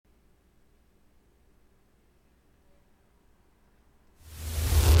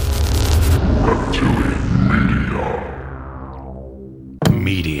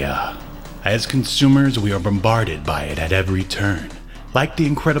As consumers, we are bombarded by it at every turn, like the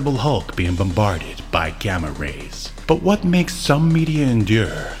Incredible Hulk being bombarded by gamma rays. But what makes some media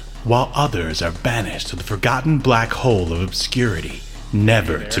endure, while others are banished to the forgotten black hole of obscurity,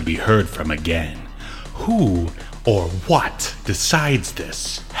 never to be heard from again? Who or what decides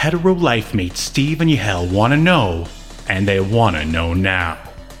this? Hetero life mates Steve and Yahel want to know, and they want to know now.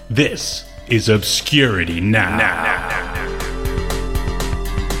 This is Obscurity Now.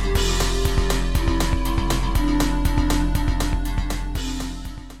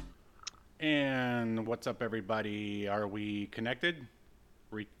 And what's up, everybody? Are we connected?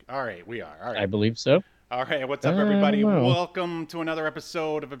 All right, we are. All right. I believe so. All right, what's up, everybody? Well, Welcome to another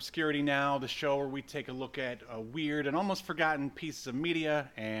episode of Obscurity Now, the show where we take a look at weird and almost forgotten pieces of media,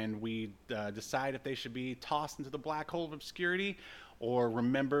 and we decide if they should be tossed into the black hole of obscurity or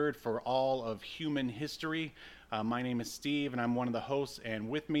remembered for all of human history. My name is Steve, and I'm one of the hosts, and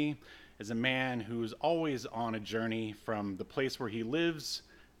with me is a man who's always on a journey from the place where he lives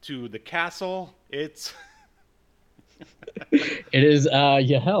to the castle. It's... it is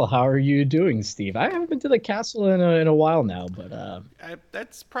Yahel. How are you doing, Steve? I haven't been to the castle in a while now, but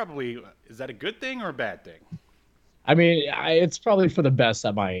that's probably... Is that a good thing or a bad thing? I mean, it's probably for the best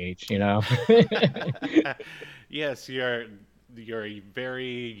at my age, you know. Yes, you're a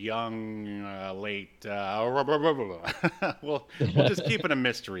very young, late. We'll just keep it a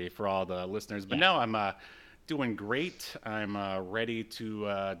mystery for all the listeners. But no, I'm doing great. I'm ready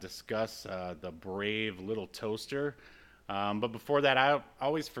to discuss the brave little toaster. But before that, I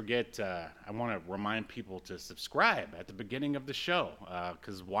always forget. I want to remind people to subscribe at the beginning of the show,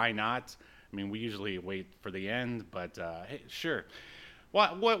 because why not? I mean, we usually wait for the end, but hey, sure.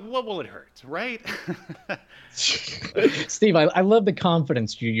 What will it hurt, right? Steve, I love the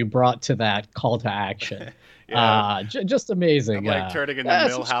confidence you brought to that call to action. Yeah. Just amazing. I'm like turning into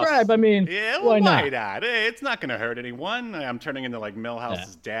Millhouse. Subscribe. I mean, yeah, well, why not? Hey, it's not going to hurt anyone. I'm turning into like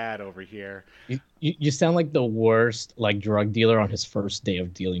Millhouse's dad over here. You sound like the worst like drug dealer on his first day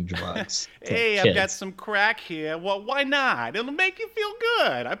of dealing drugs. Hey, I've got some crack here. Well, why not? It'll make you feel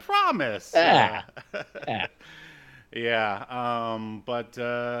good. I promise. Yeah. Yeah. But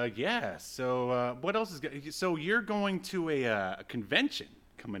yeah. So what else is? So you're going to a convention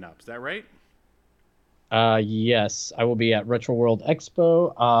coming up? Is that right? Yes, I will be at Retro World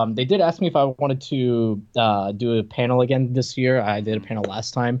Expo. They did ask me if I wanted to do a panel again this year. I did a panel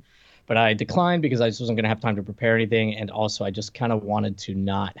last time, but I declined because I just wasn't going to have time to prepare anything. And also, I just kind of wanted to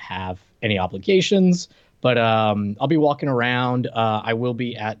not have any obligations. But I'll be walking around. I will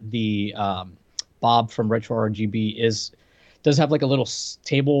be at the Bob from Retro RGB does have like a little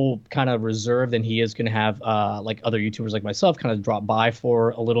table kind of reserved, and he is going to have like other YouTubers like myself kind of drop by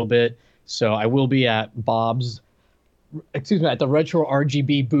for a little bit. So I will be at at the Retro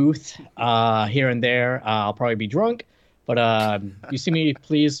RGB booth here and there. I'll probably be drunk, but you see me,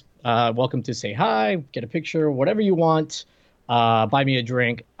 please, welcome to say hi, get a picture, whatever you want. Buy me a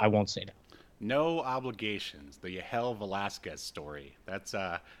drink. I won't say no. No obligations. The Yahel Velasquez story. That's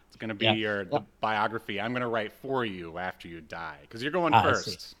it's going to be the biography I'm going to write for you after you die, because you're going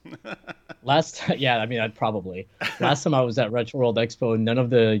first. I'd probably. Last time I was at Retro World Expo, none of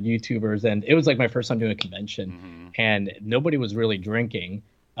the YouTubers, and it was like my first time doing a convention, and nobody was really drinking,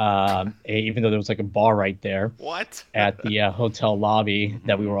 even though there was like a bar right there. What? At the hotel lobby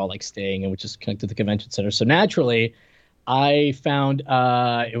that we were all like staying in, which is connected to the convention center. So naturally, I found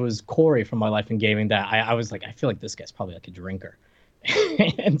it was Corey from My Life in Gaming that I was like, I feel like this guy's probably like a drinker.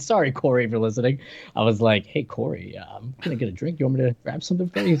 And sorry, Corey, if you're listening. I was like, hey, Corey, I'm going to get a drink. You want me to grab something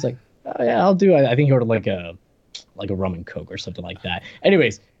for you? He's like, oh, yeah, I'll do. I think he ordered like a rum and Coke or something like that.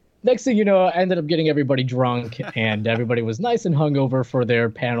 Anyways, next thing you know, I ended up getting everybody drunk, and everybody was nice and hungover for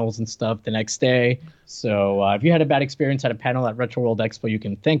their panels and stuff the next day. So if you had a bad experience at a panel at Retro World Expo, you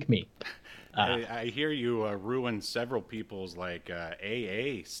can thank me. I hear you ruined several people's like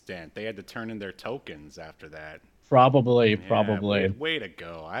AA stint. They had to turn in their tokens after that. Probably. Way to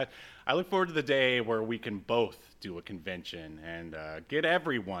go. I look forward to the day where we can both do a convention and get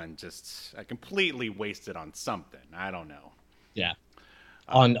everyone just completely wasted on something. I don't know. Yeah.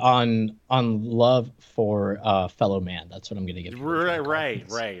 On love for fellow man. That's what I'm gonna get. Right.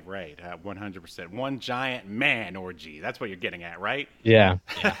 100%. One giant man orgy. That's what you're getting at, right? Yeah.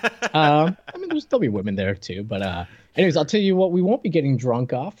 I mean, there'll be women there too, but anyways, I'll tell you what we won't be getting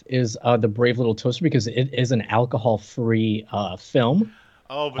drunk off is the Brave Little Toaster, because it is an alcohol-free film.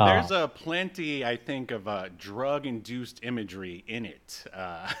 Oh, but there's plenty, I think, of drug-induced imagery in it.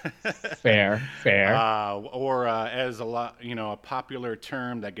 Fair. Or as a popular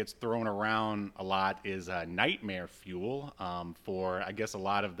term that gets thrown around a lot is nightmare fuel for, I guess, a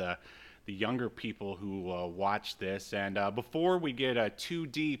lot of the the younger people who watch this. And before we get too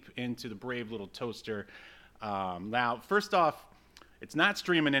deep into the Brave Little Toaster, now first off, it's not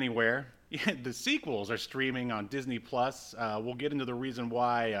streaming anywhere. The sequels are streaming on Disney Plus. We'll get into the reason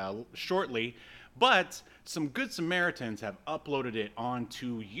why shortly. But some Good Samaritans have uploaded it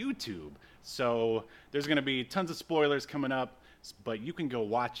onto YouTube. So there's going to be tons of spoilers coming up, but you can go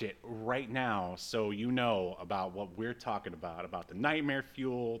watch it right now so you know about what we're talking about the nightmare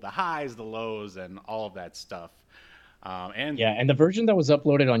fuel, the highs, the lows, and all of that stuff. And Yeah, and the version that was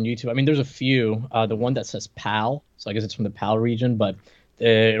uploaded on YouTube, I mean, there's a few. The one that says PAL, so I guess it's from the PAL region, but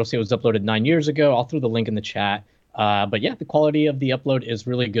it'll say it was uploaded 9 years ago. I'll throw the link in the chat. But yeah, the quality of the upload is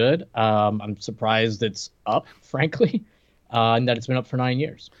really good. I'm surprised it's up, frankly, and that it's been up for 9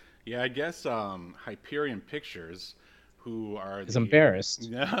 years. yeah, I guess Hyperion Pictures, who are Is the embarrassed,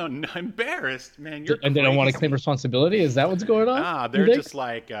 no, no, embarrassed, man, you're and they don't want to claim crazy. responsibility. Is that what's going on? You They're think? just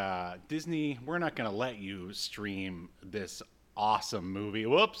like Disney. We're not going to let you stream this awesome movie.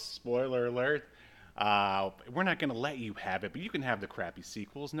 Whoops! Spoiler alert. We're not going to let you have it, but you can have the crappy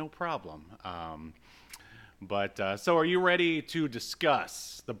sequels, no problem. But so, are you ready to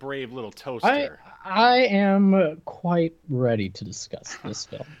discuss the Brave Little I Toaster? I am quite ready to discuss this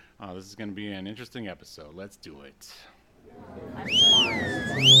film. Oh, this is going to be an interesting episode. Let's do it.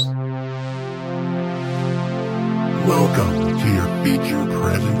 Welcome to your feature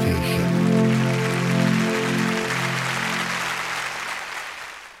presentation.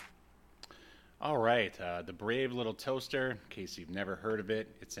 All right, The Brave Little Toaster, in case you've never heard of it,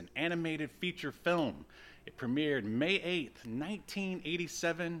 it's an animated feature film. It premiered May 8th,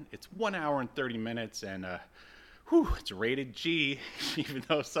 1987. It's 1 hour and 30 minutes, and it's rated G, even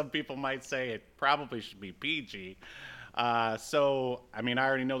though some people might say it probably should be PG. So, I mean, I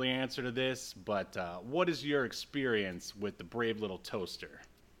already know the answer to this, but what is your experience with The Brave Little Toaster?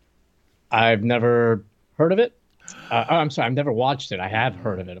 I've never heard of it. I'm sorry, I've never watched it. I have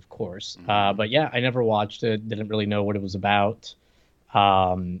heard of it, of course. But yeah, I never watched it. Didn't really know what it was about.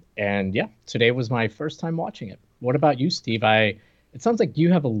 And yeah, today was my first time watching it. What about you, Steve? It sounds like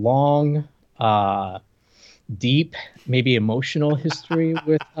you have a long, deep, maybe emotional history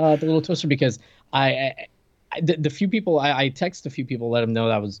with the Little Toaster because the few people I text a few people, let them know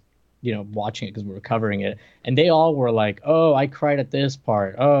that I was, watching it because we were covering it, and they all were like, "Oh, I cried at this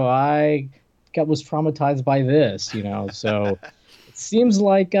part. Oh, was traumatized by this." So it seems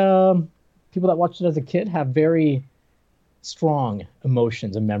like people that watched it as a kid have very strong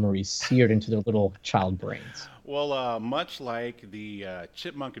emotions and memories seared into their little child brains. Well, much like the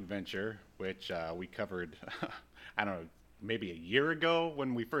Chipmunk Adventure, which we covered, I don't know, maybe a year ago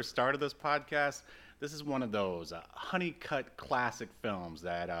when we first started this podcast, this is one of those honey-cut classic films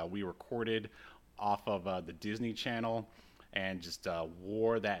that we recorded off of the Disney Channel and just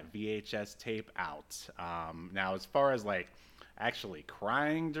wore that VHS tape out. Now, as far as like actually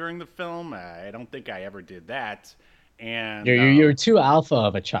crying during the film, I don't think I ever did that. And You're too alpha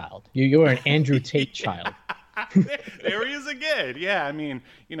of a child. You're an Andrew Tate child. there he is again. Yeah, I mean,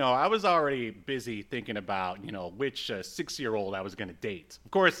 I was already busy thinking about, which 6-year-old I was going to date. Of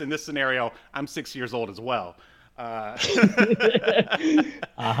course, in this scenario, I'm 6 years old as well. Good thing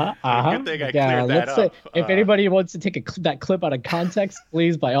I cleared that let's say up. if anybody wants to take that clip out of context,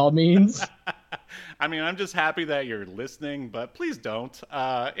 please, by all means. I mean, I'm just happy that you're listening, but please don't.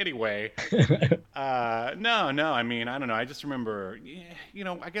 Anyway, no. I mean, I don't know. I just remember,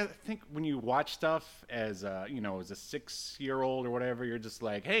 I think when you watch stuff as, as a 6-year-old or whatever, you're just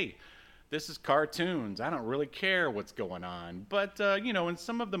like, hey, this is cartoons. I don't really care what's going on. But, in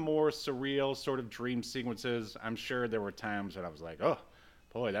some of the more surreal sort of dream sequences, I'm sure there were times that I was like, oh,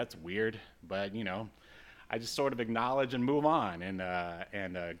 boy, that's weird. But, I just sort of acknowledge and move on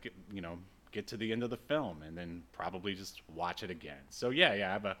get to the end of the film and then probably just watch it again. So, yeah, I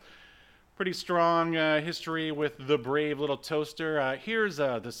have a pretty strong history with The Brave Little Toaster. Here's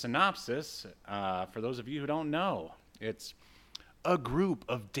the synopsis for those of you who don't know. It's a group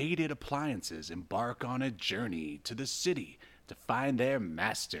of dated appliances embark on a journey to the city to find their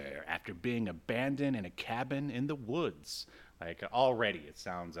master after being abandoned in a cabin in the woods. Like, already it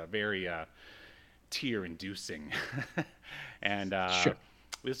sounds very tear-inducing. And Sure.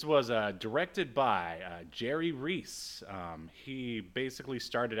 this was directed by Jerry Reese. He basically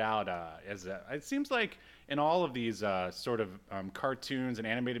started out it seems like in all of these sort of cartoons and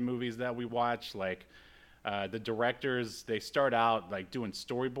animated movies that we watch, like the directors, they start out like doing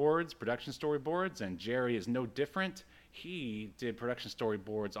storyboards, production storyboards, and Jerry is no different. He did production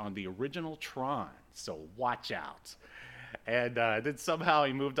storyboards on the original Tron, so watch out. And then somehow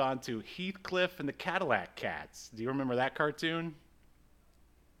he moved on to Heathcliff and the Cadillac Cats. Do you remember that cartoon?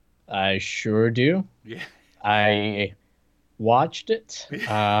 I sure do. Yeah. I watched it.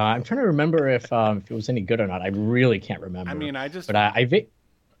 I'm trying to remember if it was any good or not. I really can't I remember. mean, I just But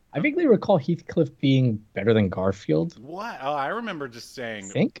I vaguely recall Heathcliff being better than Garfield. what? Oh, I remember just I saying.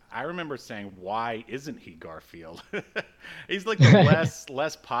 think. I remember saying, "Why isn't he Garfield?" He's like the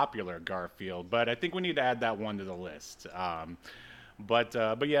less popular Garfield, but I think we need to add that one to the list. But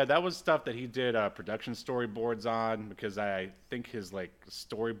yeah, that was stuff that he did production storyboards on because I think his like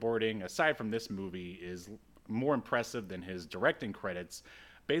storyboarding, aside from this movie, is more impressive than his directing credits.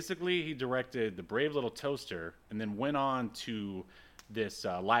 Basically, he directed The Brave Little Toaster and then went on to this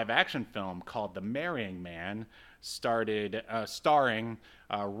live action film called The Marrying Man, starring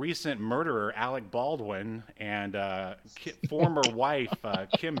recent murderer Alec Baldwin and former wife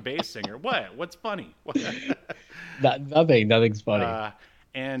Kim Basinger. What? What's funny? Nothing's funny. uh,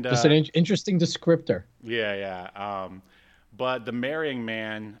 and Just an interesting descriptor. yeah, yeah. But The Marrying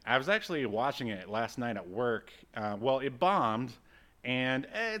Man, I was actually watching it last night at work. Well, it bombed, and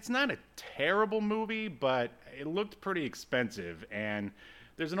it's not a terrible movie, but it looked pretty expensive. And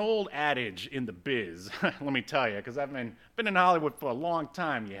there's an old adage in the biz, let me tell you, because I've been in Hollywood for a long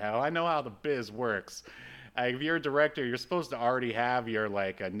time. I know how the biz works. If you're a director, you're supposed to already have your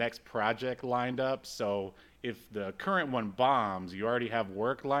like a next project lined up. So if the current one bombs, you already have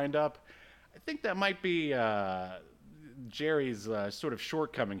work lined up. I think that might be Jerry's sort of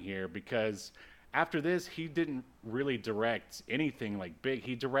shortcoming here because after this, he didn't really direct anything like big.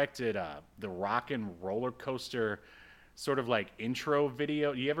 He directed the Rock and Roller Coaster sort of like intro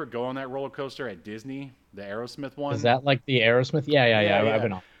video. You ever go on that roller coaster at Disney, the Aerosmith Is one? that like the Aerosmith? Yeah. Yeah, I've yeah.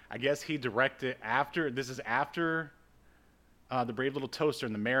 been on. I guess he directed after. This is after the Brave Little Toaster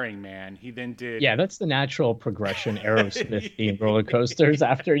and the Marrying Man. He then did. Yeah, that's the natural progression. Aerosmith themed roller coasters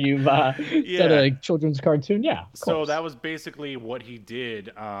after you've done Yeah. a children's cartoon. Yeah, of So that course. was basically what he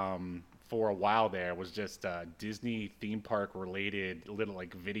did for a while there was just Disney theme park related little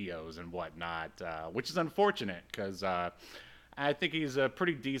like videos and whatnot, which is unfortunate because I think he's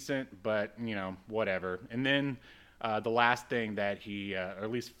pretty decent, but whatever. And then the last thing that he, or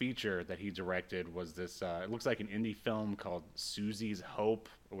at least feature that he directed, was this. It looks like an indie film called Susie's Hope,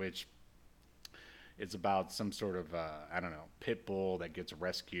 which it's about some sort of I don't know pit bull that gets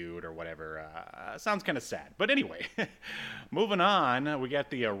rescued or whatever. Sounds kind of sad, but anyway, moving on. We got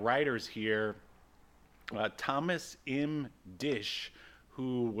the writers here. Thomas M. Dish,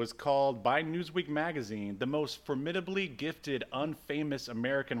 who was called by Newsweek magazine the most formidably gifted, unfamous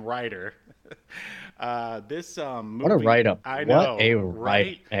American writer. This What a movie, write up. I What know, a write up,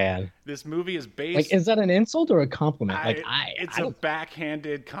 right? man. This movie is Like, based is that an insult or a compliment? Like, it's I a don't.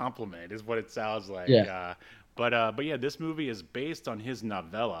 backhanded compliment, is what it sounds like. Yeah, But yeah, this movie is based on his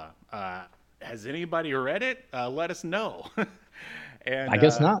novella. Has anybody read it? Let us know. and I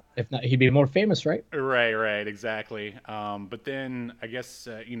guess not. If not, he'd be more famous, right? right, exactly. But then I guess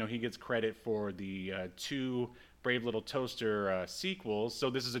he gets credit for the two Brave Little Toaster sequels. So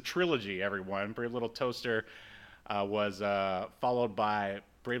this is a trilogy, everyone. Brave Little Toaster was followed by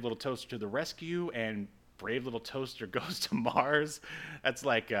Brave Little Toaster to the Rescue and Brave Little Toaster Goes to Mars. That's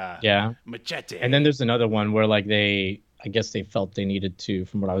like Yeah. And then machete. there's another one where like I guess they felt they needed to,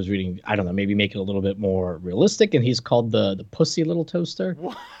 from what I was reading, I don't know, maybe make it a little bit more realistic. And he's called the Pussy Little Toaster,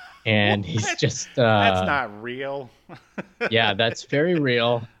 What? and he's What? just That's not real. yeah, that's very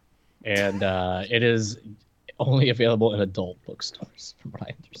real, and it is only available in adult bookstores, from what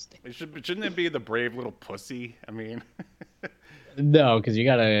I understand. Shouldn't it be the Brave Little Pussy? I mean, No, because you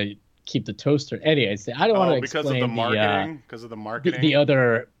gotta keep the toaster. Anyways, I don't want to oh, because of the explain marketing. Because of the the marketing.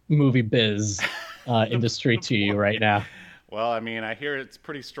 other movie biz industry to you right now. Well, I mean, I hear it's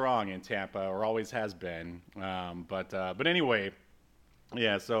pretty strong in Tampa, or always has been. But anyway,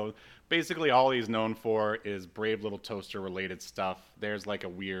 yeah. So basically, all he's known for is Brave Little Toaster related stuff. There's like a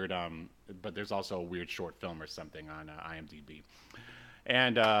weird, but there's also a weird short film or something on IMDb.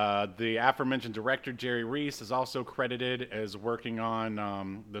 And the aforementioned director Jerry Reese is also credited as working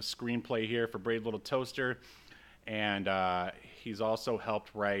on the screenplay here for Brave Little Toaster, and he's also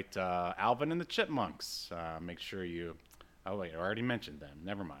helped write Alvin and the Chipmunks. Make sure you. Oh wait, I already mentioned them.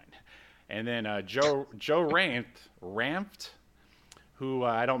 Never mind. And then Joe Ranft, who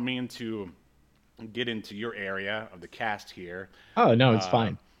I don't mean to get into your area of the cast here. Oh no, it's Uh,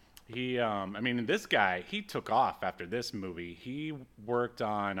 fine. I mean, this guy, he took off after this movie. He worked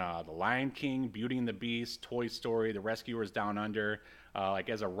on The Lion King, Beauty and the Beast, Toy Story, The Rescuers Down Under, like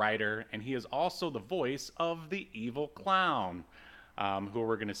as a writer, and he is also the voice of the evil clown, who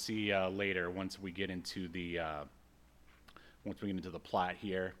we're going to see later once we get into the plot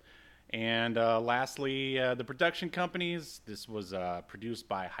here. And lastly, the production companies. This was produced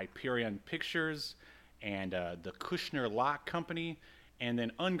by Hyperion Pictures and the Kushner Lock Company. And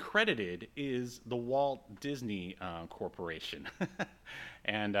then uncredited is the Walt Disney Corporation.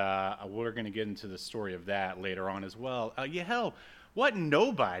 And we're going to get into the story of that later on as well. Yeah, hell, what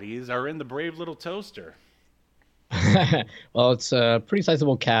nobodies are in the Brave Little Toaster? Well, it's a pretty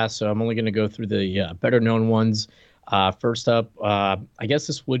sizable cast, so I'm only going to go through the better known ones. First up, I guess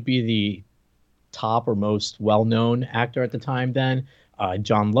this would be the top or most well known actor at the time then.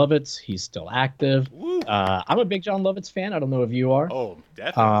 John Lovitz, he's still active. Woo. I'm a big John Lovitz fan. I don't know if you are. Oh,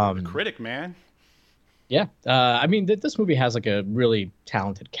 definitely. The critic, man. Yeah. I mean, this movie has like a really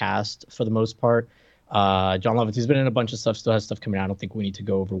talented cast for the most part. John Lovitz, he's been in a bunch of stuff, still has stuff coming out. I don't think we need to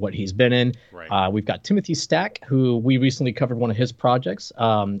go over what he's been in. Right. We've got Timothy Stack, who we recently covered one of his projects,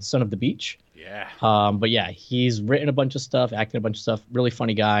 Son of the Beach. Yeah. But yeah, he's written a bunch of stuff, acting a bunch of stuff. Really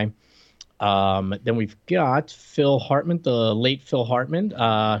funny guy. Then we've got Phil Hartman, the late Phil Hartman,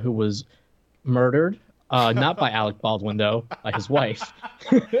 who was murdered. Not by Alec Baldwin, though, by his wife.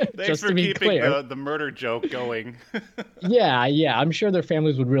 Thanks Just for to be keeping clear. the murder joke going. Yeah. I'm sure their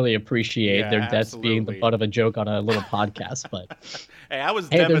families would really appreciate Yeah, their deaths being the absolutely. butt of a joke on a little podcast. But Hey, I was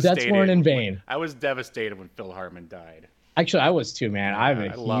hey, their devastated. deaths weren't in vain. I was devastated when Phil Hartman died. Actually, I was too, man. I'm a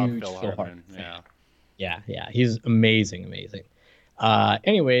I love huge Phil Phil Hartman. Hartman fan. Yeah. He's amazing.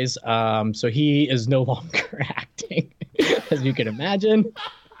 Anyways, so he is no longer acting, as you can imagine.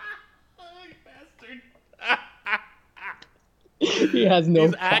 Oh, you bastard. He has no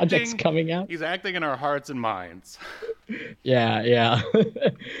He's projects acting- coming out. He's acting in our hearts and minds. Yeah.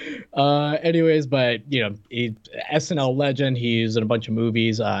 Anyways, but SNL legend. He's in a bunch of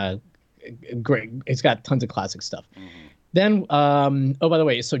movies. Great. He's got tons of classic stuff. Then, oh, by the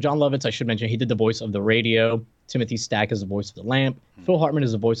way, so John Lovitz, I should mention, he did the voice of the radio. Timothy Stack is the voice of the lamp. Phil Hartman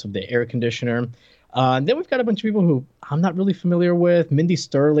is the voice of the air conditioner. Then we've got a bunch of people who I'm not really familiar with. Mindy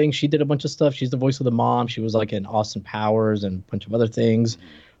Sterling, she did a bunch of stuff. She's the voice of the mom. She was like in Austin Powers and a bunch of other things.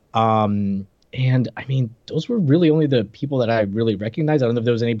 And I mean, those were really only the people that I really recognize. I don't know if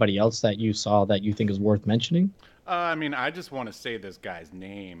there was anybody else that you saw that you think is worth mentioning. I mean, I just want to say this guy's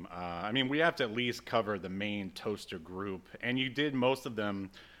name. I mean, we have to at least cover the main Toaster group, and you did most of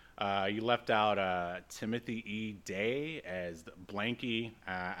them. You left out Timothy E. Day as Blanky.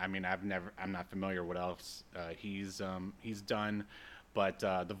 I mean, I'm not familiar what else he's done, but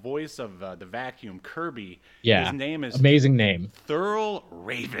the voice of the Vacuum, Kirby. Yeah, his name is amazing name. Thurl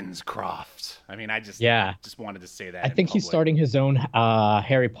Ravenscroft. I mean, I just wanted to say that. I think he's starting his own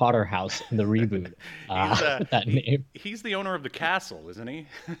Harry Potter house in the reboot. With that name. He's the owner of the castle, isn't he?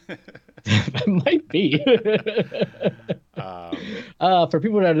 That might be. For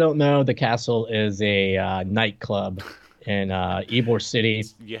people that don't know, the castle is a nightclub in Ybor City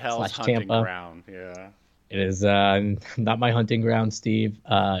Yahel's / hunting Tampa. ground. Yeah. It is not my hunting ground, Steve.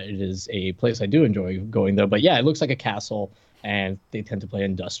 It is a place I do enjoy going, though. But yeah, it looks like a castle, and they tend to play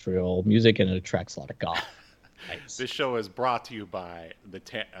industrial music, and it attracts a lot of goth. Nice. This show is brought to you by the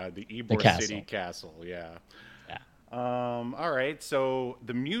Ybor castle. City Castle. Yeah. Yeah. All right. So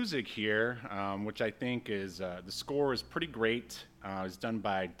the music here, which I think is the score is pretty great. It's done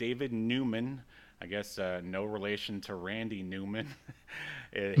by David Newman. I guess no relation to Randy Newman.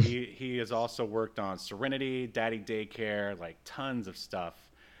 He has also worked on Serenity, Daddy Daycare, like tons of stuff.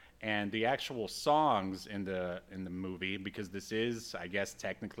 And the actual songs in the movie, because this is, I guess,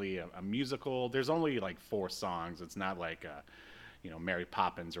 technically a musical. There's only like 4 songs. It's not like Mary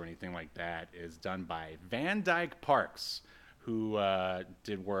Poppins or anything like that. Is done by Van Dyke Parks, who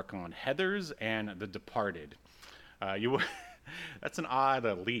did work on Heathers and The Departed. That's an odd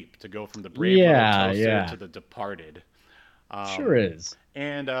leap to go from the Brave Little Toaster to The Departed. Sure is.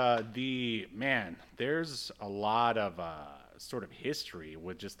 And there's a lot of sort of history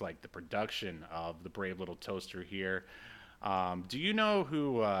with just like the production of the Brave Little Toaster here. Do you know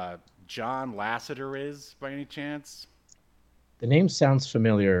who John Lasseter is by any chance? The name sounds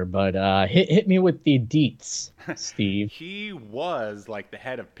familiar, but hit me with the deets, Steve. He was like the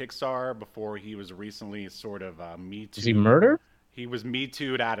head of Pixar before he was recently sort of Me Too. Was he murdered? He was Me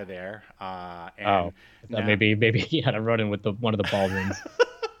Too'd out of there. Maybe he had a run-in with one of the Baldwins.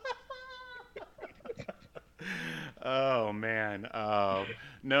 Oh man,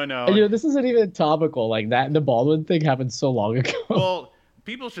 no. And, this isn't even topical. Like that, and the Baldwin thing happened so long ago. Well,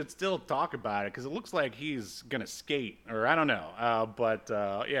 people should still talk about it because it looks like he's gonna skate, or I don't know. But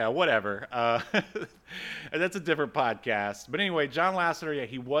yeah, whatever. That's a different podcast. But anyway, John Lasseter, yeah,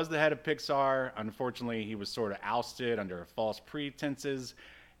 he was the head of Pixar. Unfortunately, he was sort of ousted under false pretenses,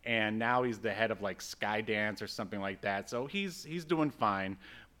 and now he's the head of like Skydance or something like that. So he's doing fine.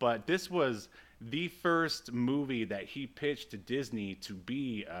 but this was the first movie that he pitched to Disney to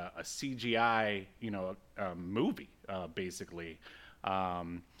be a CGI, movie, basically.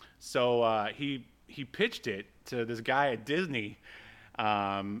 So he pitched it to this guy at Disney,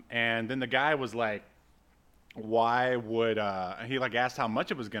 and then the guy was like, why would he like asked how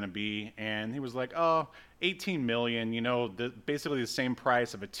much it was going to be, and he was like, oh, 18 million, basically the same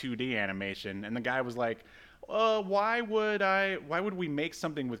price of a 2D animation. And the guy was like, why would we make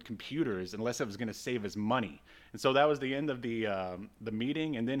something with computers unless it was going to save us money? And so that was the end of the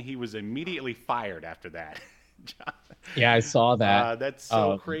meeting, and then he was immediately fired after that. Yeah, I saw that. That's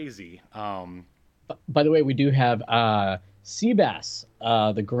so crazy. By the way, we do have Seabass,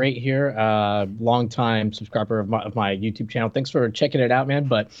 the great here, longtime subscriber of my YouTube channel. Thanks for checking it out, man.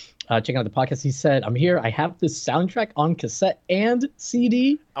 But checking out the podcast, he said, I'm here. I have this soundtrack on cassette and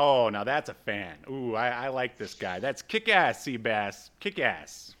CD. Oh, now that's a fan. Ooh, I like this guy. That's kick-ass, Seabass.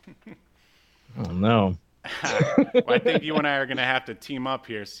 Kick-ass. Oh, no. Well, I think you and I are going to have to team up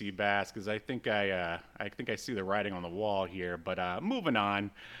here, Seabass, because I think I see the writing on the wall here. But moving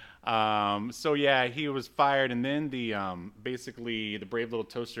on. So yeah, he was fired, and then basically the Brave Little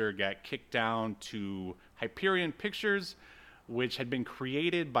Toaster got kicked down to Hyperion Pictures, which had been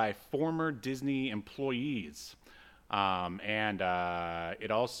created by former Disney employees. And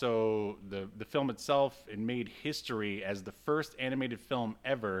it also, the film itself, it made history as the first animated film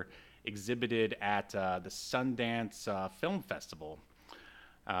ever exhibited at the Sundance Film Festival.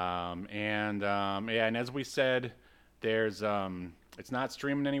 And as we said, there's it's not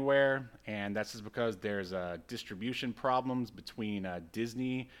streaming anywhere, and that's just because there's distribution problems between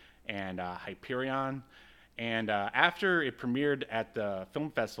Disney and Hyperion. And after it premiered at the film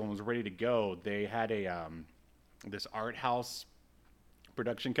festival and was ready to go, they had this art house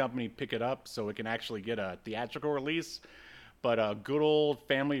production company pick it up so it can actually get a theatrical release. But good old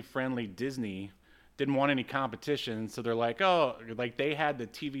family-friendly Disney didn't want any competition, so they're like, they had the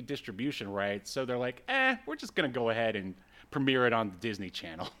TV distribution rights, so they're like, we're just gonna go ahead and premiere it on the Disney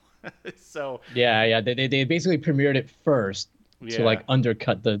Channel. So yeah, they basically premiered it first to like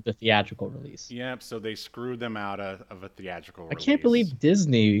undercut the theatrical release. Yep. So they screwed them out of a theatrical release. I can't believe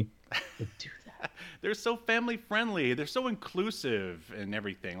Disney would do that. They're so family friendly. They're so inclusive and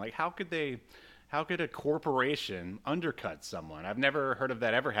everything. Like, how could a corporation undercut someone? I've never heard of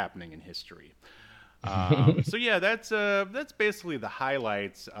that ever happening in history. So yeah, that's basically the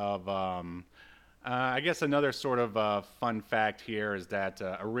highlights of. I guess another sort of fun fact here is that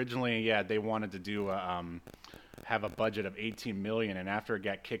originally, they wanted to do have a budget of 18 million, and after it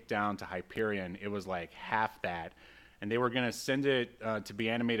got kicked down to Hyperion, it was like half that, and they were going to send it to be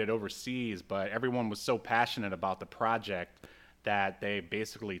animated overseas, but everyone was so passionate about the project that they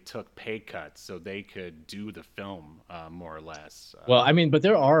basically took pay cuts so they could do the film, more or less. Well, I mean, but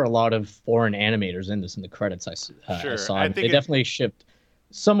there are a lot of foreign animators in this in the credits. I saw. I think they definitely shipped.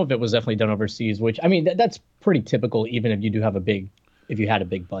 Some of it was definitely done overseas, which I mean that's pretty typical, even if you had a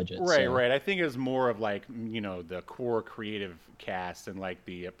big budget. Right. I think it was more of like the core creative cast and like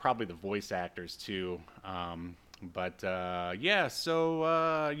probably the voice actors too. So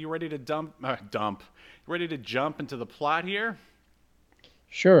you ready to ready to jump into the plot here?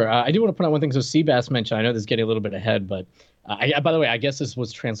 Sure. I do want to point out one thing. So Seabass mentioned, I know this is getting a little bit ahead, but by the way, I guess this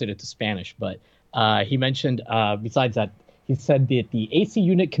was translated to Spanish, but he mentioned, besides that, he said that the AC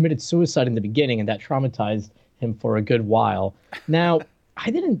unit committed suicide in the beginning, and that traumatized him for a good while. Now,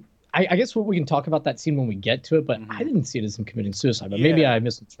 I guess we can talk about that scene when we get to it, but I didn't see it as him committing suicide, but maybe I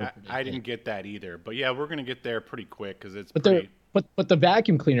misinterpreted it. I didn't get that either, but yeah, we're going to get there pretty quick because it's But the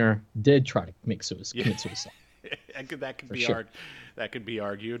vacuum cleaner did try to commit suicide. That could be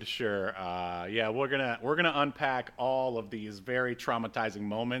argued. Sure. We're gonna unpack all of these very traumatizing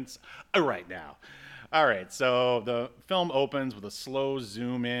moments right now. All right. So the film opens with a slow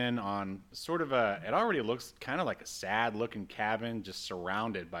zoom in on sort of it already looks kind of like a sad looking cabin, just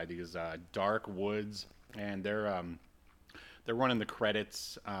surrounded by these dark woods, and they're running the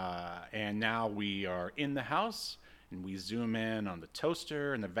credits, and now we are in the house. And we zoom in on the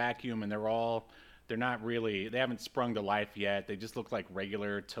toaster and the vacuum, and they haven't sprung to life yet. They just look like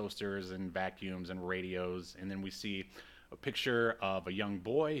regular toasters and vacuums and radios. And then we see a picture of a young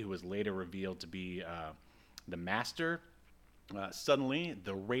boy who was later revealed to be the master. Suddenly,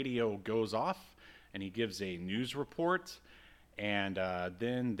 the radio goes off, and he gives a news report. And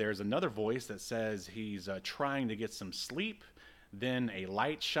then there's another voice that says he's trying to get some sleep. Then a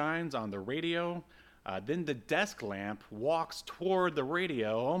light shines on the radio. Then the desk lamp walks toward the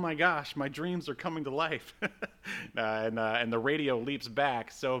radio. Oh my gosh, my dreams are coming to life. And the radio leaps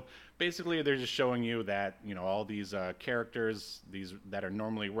back. So basically, they're just showing you that, all these characters, these that are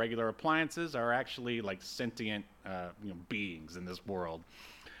normally regular appliances, are actually like sentient, beings in this world.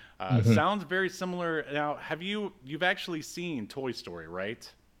 Sounds very similar. Now, you've actually seen Toy Story,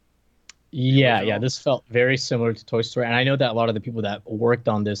 right? Yeah. This felt very similar to Toy Story, and I know that a lot of the people that worked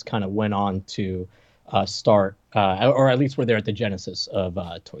on this kind of went on to start, or at least were there at the genesis of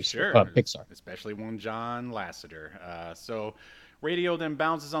Toy Story, Pixar. Especially one John Lasseter. So Radio then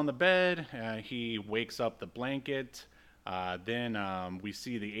bounces on the bed. He wakes up the blanket. Then we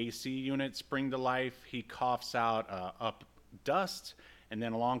see the AC unit spring to life. He coughs out up dust, and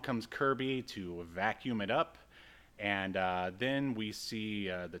then along comes Kirby to vacuum it up. And then we see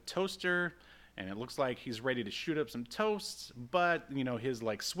the toaster, and it looks like he's ready to shoot up some toasts, but his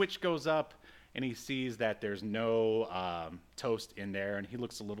switch goes up, and he sees that there's no toast in there, and he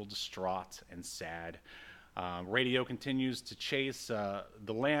looks a little distraught and sad. Radio continues to chase the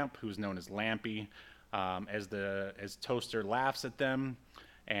lamp, who's known as Lampy, as Toaster laughs at them.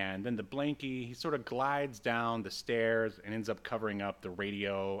 And then the Blanky, he sort of glides down the stairs and ends up covering up the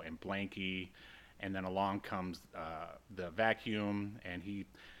radio and Blanky. And then along comes the vacuum, and he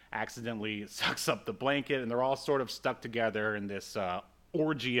accidentally sucks up the blanket, and they're all sort of stuck together in this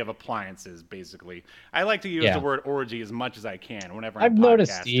orgy of appliances, basically. I like to use the word orgy as much as I can whenever I'm I've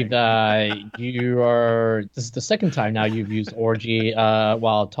noticed, Steve, this is the second time now you've used orgy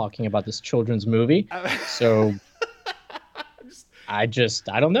while talking about this children's movie. So I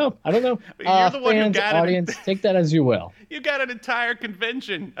don't know. You're the one fans, who got audience, take that as you will. You got an entire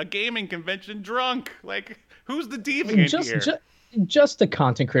convention, a gaming convention, drunk. Like, who's the deviant here? Just the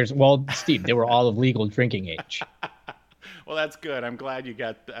content creators. Well, Steve, they were all of legal drinking age. Well, that's good. I'm glad you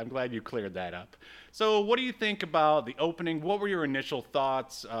cleared that up. So, what do you think about the opening? What were your initial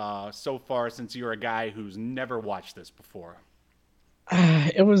thoughts so far, since you're a guy who's never watched this before?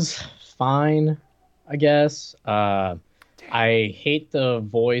 It was fine, I guess. I hate the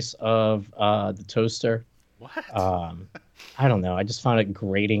voice of the toaster. What? I don't know. I just found it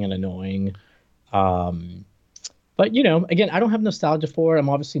grating and annoying. But again, I don't have nostalgia for it. I'm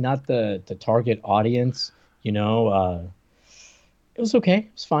obviously not the target audience. It was okay.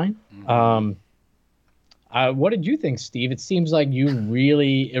 It was fine. Mm-hmm. What did you think, Steve? It seems like it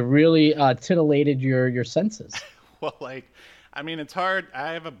really titillated your senses. Well, it's hard.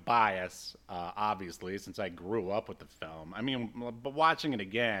 I have a bias, obviously, since I grew up with the film. But watching it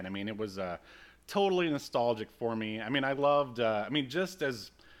again, it was totally nostalgic for me. I loved, just as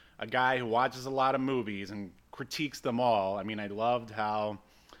a guy who watches a lot of movies and critiques them all, I loved how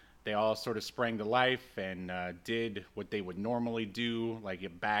they all sort of sprang to life and did what they would normally do,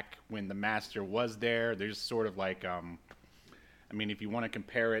 back when the master was there. There's sort of if you want to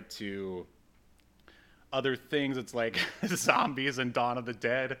compare it to other things, it's like zombies and Dawn of the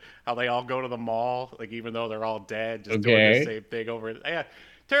Dead, how they all go to the mall, even though they're all dead, just doing the same thing over. Yeah,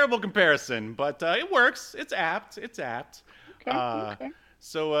 terrible comparison, but it works. It's apt. Okay.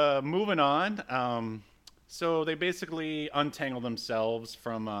 So moving on. So they basically untangle themselves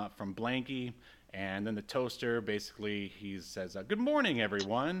from Blanky, and then the toaster basically he says, "Good morning,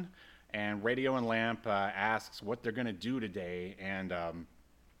 everyone," and Radio and Lamp asks what they're gonna do today, and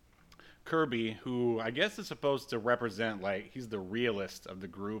Kirby, who I guess is supposed to represent, he's the realist of the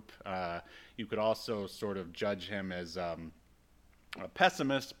group. You could also sort of judge him as a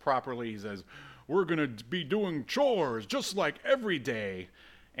pessimist properly. He says, "We're going to be doing chores just like every day."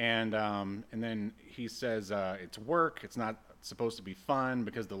 And then he says it's work. It's not supposed to be fun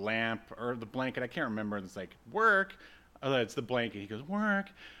because the lamp or the blanket, I can't remember. It's like, work. Oh, it's the blanket. He goes,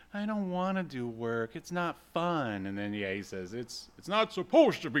 "Work. I don't want to do work. It's not fun." And then, he says, it's not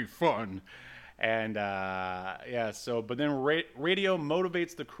supposed to be fun. And, but then Radio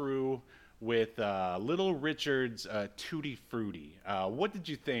motivates the crew with Little Richard's Tutti Frutti. What did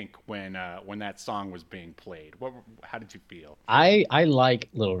you think when that song was being played? How did you feel? I like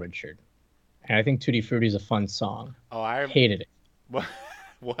Little Richard. And I think Tutti Frutti is a fun song. Oh, I hated it.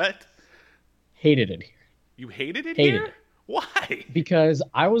 What? Hated it here. You hated it hated here? It. Why? Because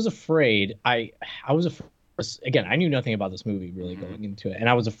I was afraid. I was afraid. Again, I knew nothing about this movie really going into it, and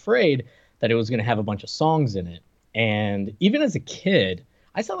I was afraid that it was going to have a bunch of songs in it. And even as a kid,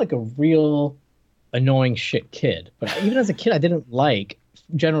 I sound like a real annoying shit kid. But even as a kid, I didn't like,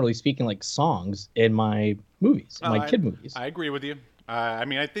 generally speaking, songs in my movies, kid movies. I agree with you.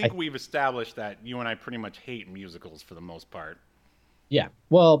 I think we've established that you and I pretty much hate musicals for the most part. Yeah.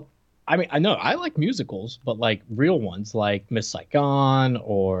 Well, I know I like musicals, but real ones like Miss Saigon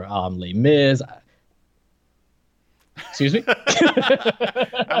or Les Mis. Excuse me.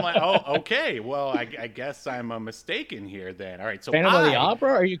 I'm like, oh, okay. Well, I guess I'm mistaken here then. All right, so Phantom of the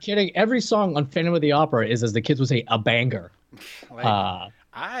Opera? Are you kidding? Every song on Phantom of the Opera is, as the kids would say, a banger. like, Uh,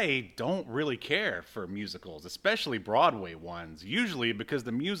 I don't really care for musicals, especially Broadway ones. Usually because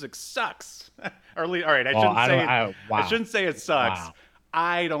the music sucks. All right, oh, I don't. I, I wow, shouldn't say it sucks. wow.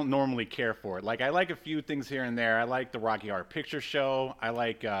 I don't normally care for it. Like I like a few things here and there. I like the Rocky Horror Picture Show. I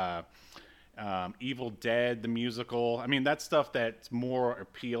like Evil Dead, the musical. I mean, that's stuff that more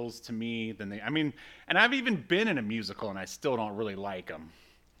appeals to me than they. I mean, and I've even been in a musical and I still don't really like them.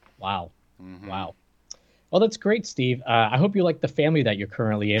 Wow. Wow. Well, that's great, Steve. I hope you like the family that you're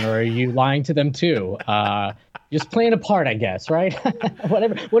currently in, or are you lying to them too? Just playing a part, I guess, right?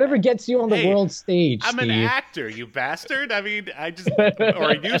 Whatever gets you on the Hey, world stage, I'm an Steve. actor, you bastard. I mean, or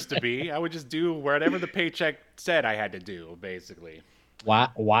I used to be. I would just do whatever the paycheck said I had to do, basically.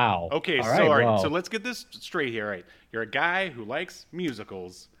 Wow. Wow. Okay, All so right. all right, so Well, let's get this straight here. All right, you're a guy who likes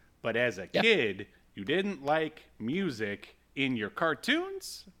musicals, but as a yeah. kid, you didn't like music in your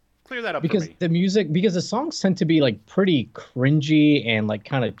cartoons. Clear that up for Because me. because the songs tend to be like pretty cringy and like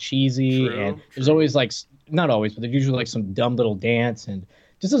kind of cheesy, and True, there's true. always like not always, but there's usually like some dumb little dance. And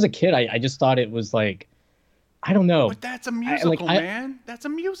just as a kid, I just thought it was like I don't know. But that's a I like musical, I man. That's a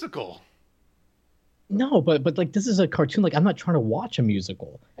musical. No, but like this is a cartoon. Like I'm not trying to watch a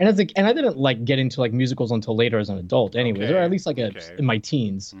musical, and I didn't like get into like musicals until later as an adult, anyways, or at Okay, least like okay. in my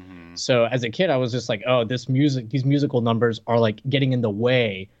teens. Hmm. So as a kid, I was just like, oh, these musical numbers are like getting in the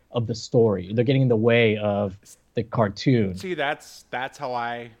way of the story. They're getting in the way of the cartoon. See, that's how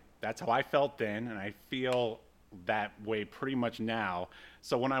I felt then, and I feel that way pretty much now.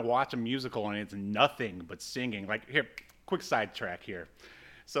 So when I watch a musical and it's nothing but singing, like here, quick sidetrack here.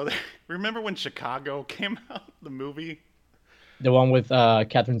 So remember when Chicago came out, the movie? The one with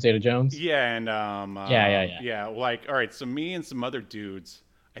Catherine Zeta-Jones. Yeah, and Yeah, yeah, like all right. So me and some other dudes,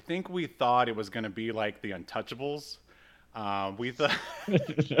 I think we thought it was gonna be like The Untouchables. We thought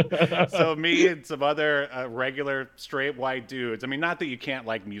yeah. so. Me and some other regular straight white dudes. I mean, not that you can't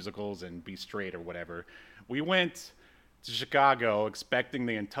like musicals and be straight or whatever. We went to Chicago expecting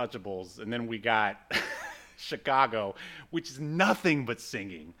The Untouchables, and then we got Chicago, which is nothing but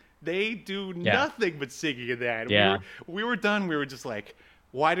singing. They do Yeah. nothing but singing in that. Yeah. We were done. We were just like,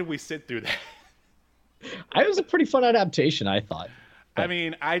 why did we sit through that? It was a pretty fun adaptation, I thought. I But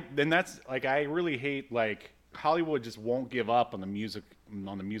mean, I then that's like I really hate like Hollywood just won't give up on the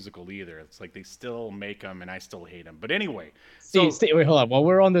musical either. It's like they still make them, and I still hate them. But anyway, Steve, so Steve, wait, hold on. While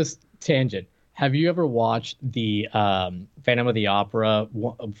we're on this tangent, have you ever watched the Phantom of the Opera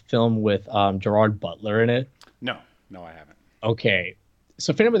film with Gerard Butler in it? no, no, I haven't. Okay,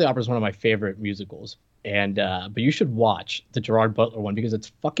 so Phantom of the Opera is one of my favorite musicals, and but you should watch the Gerard Butler one because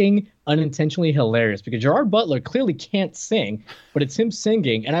it's fucking unintentionally hilarious. Because Gerard Butler clearly can't sing, but it's him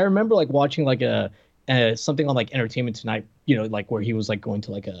singing, and I remember like watching like a something on like Entertainment Tonight, like where he was like going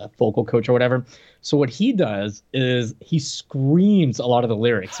to like a vocal coach or whatever. So what he does is he screams a lot of the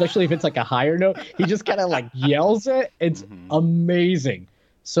lyrics, especially if it's like a higher note. He just kind of like yells it. It's Hmm. amazing.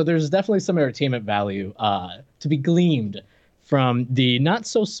 So there's definitely some entertainment value to be gleaned from the not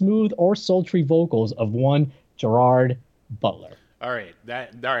so smooth or sultry vocals of one Gerard Butler. All right.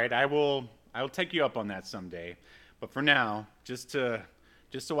 I will take you up on that someday. But for now, just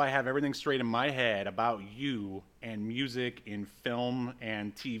so I have everything straight in my head about you and music in film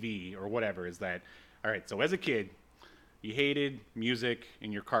and TV or whatever, is that all right? So as a kid, you hated music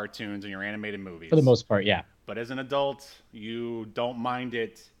in your cartoons and your animated For the movies. most part, yeah. But as an adult, you don't mind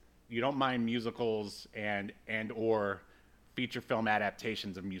it. You don't mind musicals and or feature film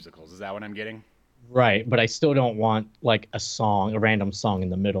adaptations of musicals. Is that what I'm getting? Right, but I still don't want like a random song in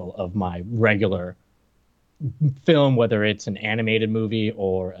the middle of my regular film, whether it's an animated movie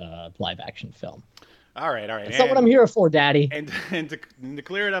or a live action film. All right. That's not what I'm here for, Daddy. And to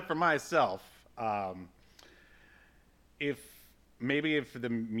clear it up for myself, if if the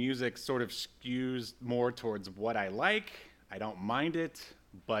music sort of skews more towards what I like, I don't mind it.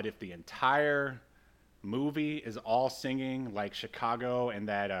 But if the entire movie is all singing like Chicago and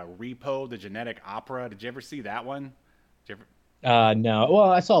that Repo, the Genetic Opera, did you ever see that one? Did you ever, No, well,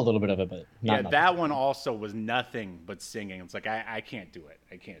 I saw a little bit of it, but yeah, not nothing. that one also was nothing but singing. It's like I can't do it.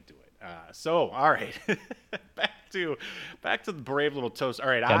 I can't do it. So all right, back to the brave little toast. All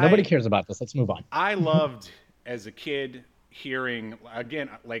right, Yeah, nobody cares about this. Let's move on. I loved as a kid hearing again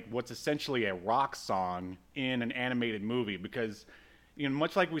like what's essentially a rock song in an animated movie because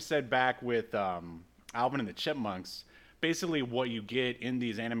much like we said back with Alvin and the Chipmunks, basically what you get in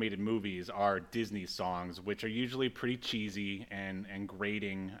these animated movies are Disney songs, which are usually pretty cheesy and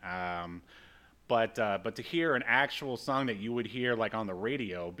grating. but to hear an actual song that you would hear like on the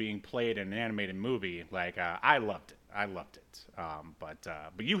radio being played in an animated movie, like I loved it. I loved it. But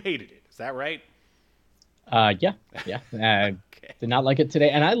you hated it. Is that right? Yeah, yeah. I Okay. did not like it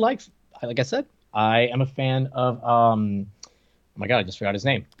today, and like I said, I am a fan of oh my god, I just forgot his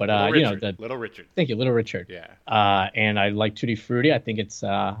name, but Little you know Richard. the Little Richard. thank you, Little Richard. Yeah. And I like Tutti Frutti. I think it's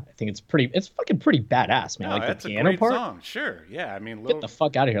fucking pretty badass, man. No, Like that's the a piano great part. song. Sure. Yeah. I mean, Get little. the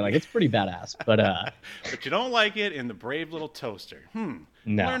fuck out of here. Like it's pretty badass. But But you don't like it in the Brave Little Toaster.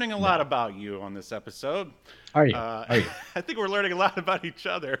 no, Learning a lot about you on this episode. are you? Are you? I think we're learning a lot about each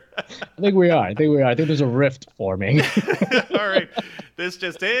other. I think we are. I think there's a rift forming. All right. This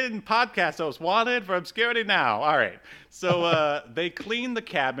just in. Podcast host wanted for obscurity now. All right. So they clean the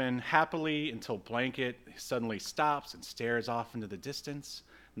cabin happily until Blanket suddenly stops and stares off into the distance.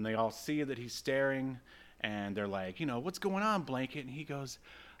 And they all see that he's staring. And they're like, what's going on, Blanket? And he goes,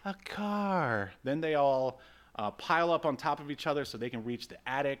 a car. Then they all pile up on top of each other so they can reach the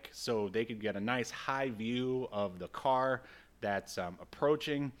attic so they can get a nice high view of the car that's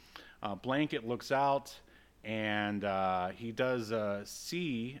approaching. Blanket looks out and he does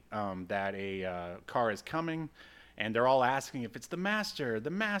see that a car is coming, and they're all asking if it's the master, the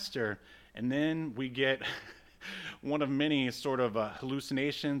master. And then we get one of many sort of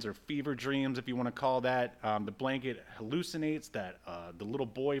hallucinations or fever dreams, if you want to call that. The Blanket hallucinates that the little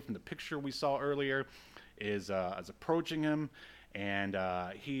boy from the picture we saw earlier is approaching him, and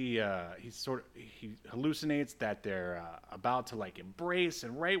he hallucinates that they're about to like embrace,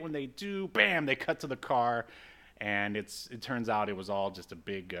 and right when they do, bam, they cut to the car, and it turns out it was all just a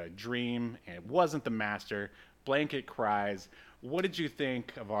big dream, and it wasn't the master. Blanket cries. What did you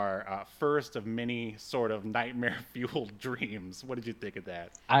think of our first of many sort of nightmare-fueled dreams? What did you think of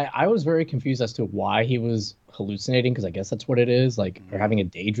that? I was very confused as to why he was hallucinating, because I guess that's what it is, like, or having a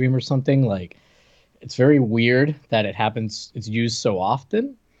daydream or something. Like, it's very weird that it happens. It's used so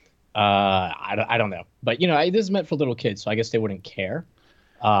often. I don't know, but this is meant for little kids, so I guess they wouldn't care.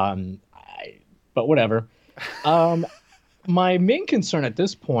 But whatever. My main concern at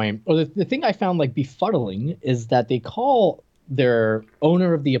this point, or the thing I found like befuddling, is that they call their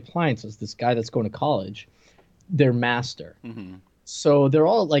owner of the appliances, this guy that's going to college, their master. Mm-hmm. So they're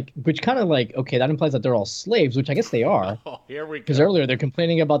all like, which kind of like, okay, that implies that they're all slaves, which I guess they are. Oh, here we go. Because earlier they're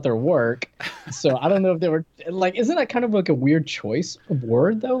complaining about their work. So I don't know if they were like, isn't that kind of like a weird choice of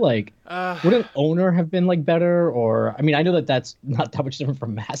word though? Like, wouldn't owner have been like better? Or, I mean, I know that that's not that much different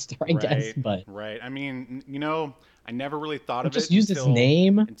from master, I guess, but. Right. I mean, I never really thought of it. Just use his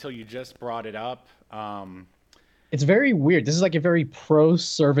name. Until you just brought it up. It's very weird. This is like a very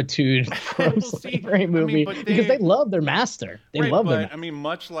pro-servitude, pro-slavery movie because they love their master. They love their master. I mean,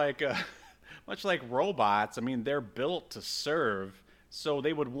 much like robots, I mean, they're built to serve, so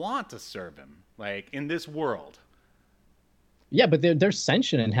they would want to serve him, like in this world. Yeah, but they're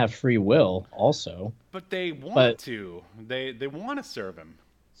sentient and have free will also. But they want to. They want to serve him.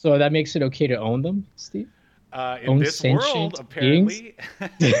 So that makes it okay to own them, Steve? In this world, apparently. I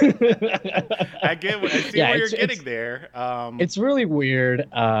see where you're getting there. It's really weird.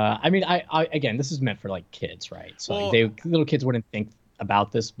 I mean, I again, this is meant for like kids, right? So little kids wouldn't think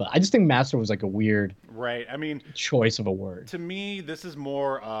about this, but I just think master was like a weird, right? I mean, choice of a word. To me, this is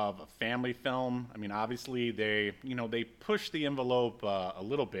more of a family film. I mean, obviously they push the envelope a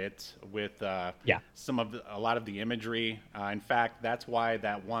little bit with a lot of the imagery. In fact, that's why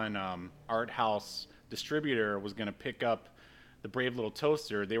that one art house distributor was going to pick up the Brave Little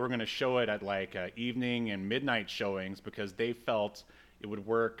Toaster. They were going to show it at like evening and midnight showings because they felt it would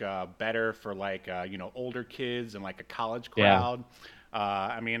work better for like older kids and like a college crowd.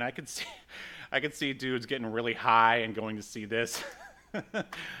 I mean, I could see dudes getting really high and going to see this.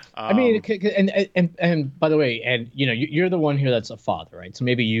 I mean, and by the way, and you're the one here that's a father, right? So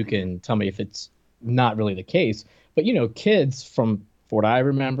maybe you can tell me if it's not really the case. But kids from what I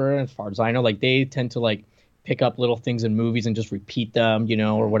remember, as far as I know, like they tend to like pick up little things in movies and just repeat them,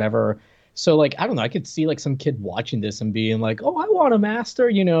 or whatever. So like, I don't know, I could see like some kid watching this and being like, oh, I want a master,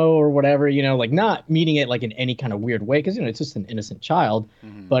 or whatever, like not meaning it like in any kind of weird way. Cause it's just an innocent child.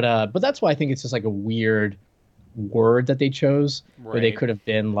 Mm-hmm. But that's why I think it's just like a weird word that they chose, right, where they could have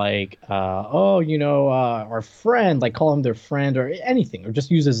been like, our friend, like call him their friend or anything, or just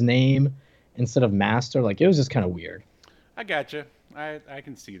use his name instead of master. Like it was just kind of weird. I gotcha. I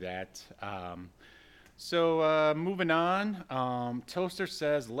can see that. So moving on, Toaster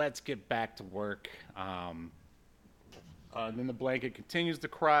says, let's get back to work. Then the Blanket continues to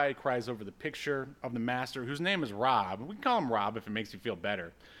cry. He cries over the picture of the master, whose name is Rob. We can call him Rob if it makes you feel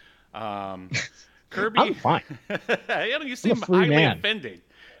better. Kirby, I'm fine. You seem highly offended.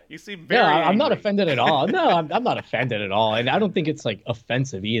 You seem No, very I'm not angry. offended at all. No, I'm not offended at all, and I don't think it's like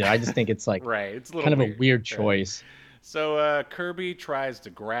offensive either. I just think it's like Right. It's a little kind of a weird. weird Right. choice. So Kirby tries to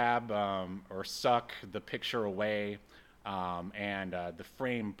grab or suck the picture away, and the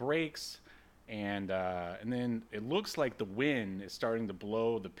frame breaks, and then it looks like the wind is starting to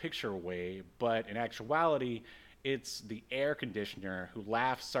blow the picture away, but in actuality, it's the air conditioner who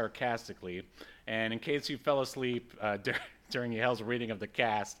laughs sarcastically. And in case you fell asleep during Yahel's reading of the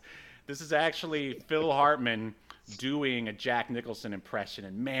cast, this is actually Phil Hartman doing a Jack Nicholson impression,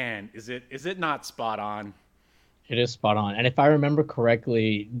 and man, is it not spot on? It is spot on. And if I remember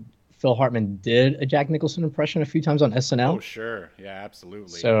correctly, Phil Hartman did a Jack Nicholson impression a few times on Oh, SNL. sure. Yeah,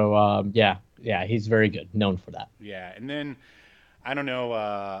 absolutely. So yeah, he's very good, known for that. Yeah, and then I don't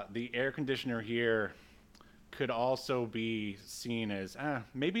know. The air conditioner here could also be seen as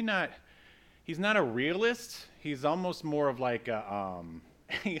maybe not. He's not a realist. He's almost more of like a.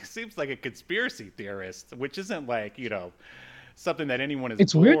 He seems like a conspiracy theorist, which isn't like something that anyone is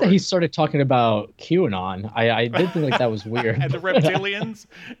It's weird that he bored. started talking about QAnon. I did think like that was weird. And the reptilians.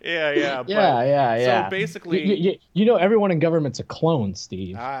 Yeah, yeah. But Yeah, yeah, so yeah. basically, You know everyone in government's a clone,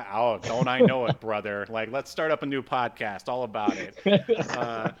 Steve. oh, don't I know it, brother? Like, let's start up a new podcast all about it.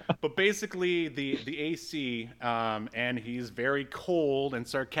 But basically, the AC, and he's very cold and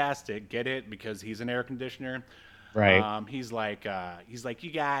sarcastic. Get it? Because he's an air conditioner. Right. He's like,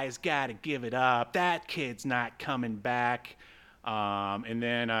 you guys gotta give it up. That kid's not coming back. And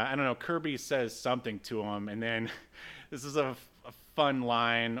then I don't know. Kirby says something to him, and then this is a fun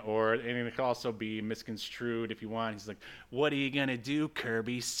line, and it could also be misconstrued if you want. He's like, "What are you gonna do,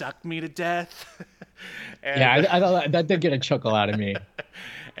 Kirby? Suck me to death?" Yeah, and I thought that did get a chuckle out of me.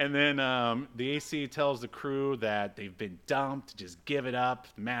 and then the AC tells the crew that they've been dumped. Just give it up.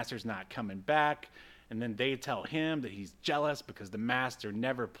 The master's not coming back. And then they tell him that he's jealous because the master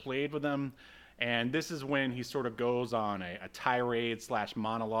never played with him. And this is when he sort of goes on a tirade slash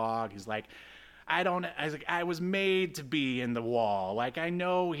monologue. He's like, I was made to be in the wall. Like, I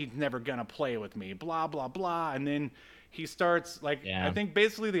know he's never gonna play with me. Blah blah blah. And then he starts like, I Yeah. think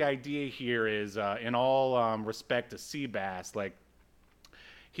basically the idea here is, in all respect to Seabass, like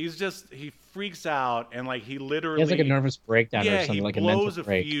he freaks out and like he He has like a literally, nervous breakdown or yeah, he something, like a mental blows a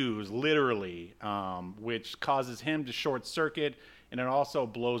break. fuse, literally, which causes him to short circuit, and it also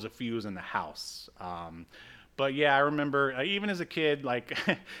blows a fuse in the house. But yeah, I remember even as a kid, like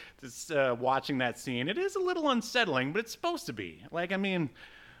watching that scene, it is a little unsettling, but it's supposed to be. Like, I mean,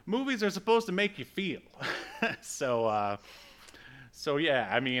 movies are supposed to make you feel. so, so yeah,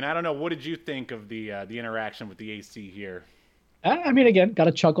 I mean, I don't know. What did you think of the interaction with the AC here? I mean, again, got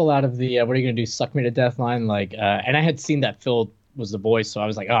a chuckle out of the "What are you gonna do? Suck me to death" line. Like, and I had seen that Phil was the voice, so I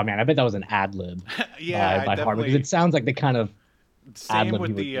was like, "Oh man, I bet that was an ad lib Yeah, I by Hartman," because definitely. it sounds like the kind of ad Same lib he with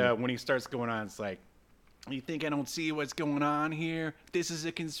would the do. when he starts going on. It's like, you think I don't see what's going on here? This is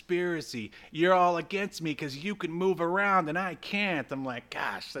a conspiracy. You're all against me because you can move around and I can't. I'm like,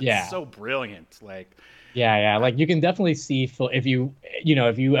 gosh, that's Yeah, so brilliant. Like, yeah. I, Like you can definitely see Phil if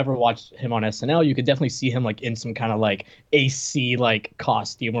if you ever watched him on SNL, you could definitely see him like in some kind of like AC like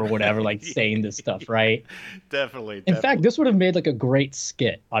costume or whatever, like saying this stuff, right? definitely, In fact, definitely. this would have made like a great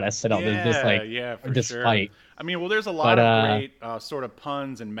skit on SNL. This Yeah, like yeah, for this sure. fight, I mean, well, there's a lot but of great sort of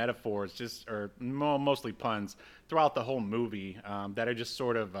puns and metaphors, mostly puns throughout the whole movie, that are just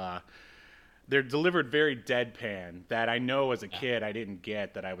sort of they're delivered very deadpan. That I know as a kid I didn't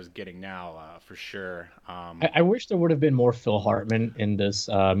get that I was getting now, for sure. I wish there would have been more Phil Hartman in this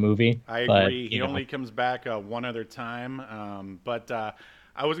movie, I but agree. He only comes back one other time. But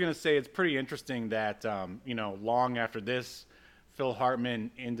I was going to say it's pretty interesting that, long after this, Phil Hartman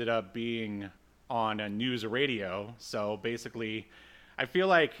ended up being on a news radio. So basically, I feel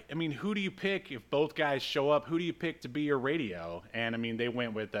like, I mean, who do you pick if both guys show up? Who do you pick to be your radio? And I mean, they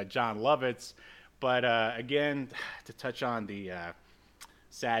went with John Lovitz. But again, to touch on the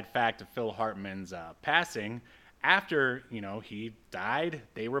sad fact of Phil Hartman's passing, after he died,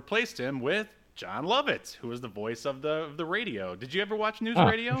 they replaced him with John Lovitz, who was the voice of the radio. Did you ever watch News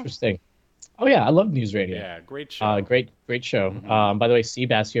Radio? interesting. Oh yeah, I love News Radio. Yeah, great show. Great show. Hmm. By the way,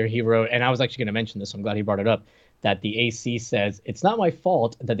 Seabass here, he wrote, and I was actually going to mention this. I'm glad he brought it up. That the AC says it's not my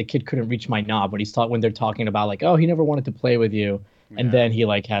fault that the kid couldn't reach my knob when they're talking about like, oh, he never wanted to play with you, and Yeah. then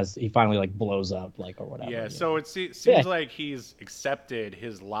he finally like blows up like or whatever. Yeah, You so know? seems Yeah, like he's accepted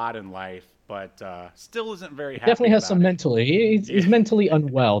his lot in life, but still isn't very definitely happy has some about it. mentally. He's Yeah. mentally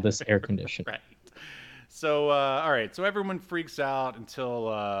unwell. This air conditioner. Right. So, all right. So everyone freaks out until,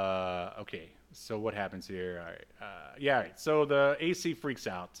 okay. So what happens here? All right. Yeah. All right. So the AC freaks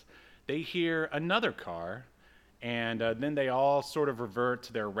out. They hear another car, and then they all sort of revert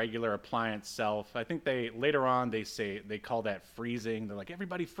to their regular appliance self. I think they later on they call that freezing. They're like,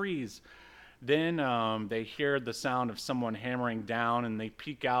 everybody freeze. Then they hear the sound of someone hammering down, and they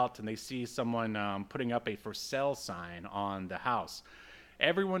peek out and they see someone putting up a for sale sign on the house.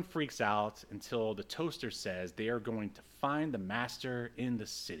 Everyone freaks out until the toaster says they are going to find the master in the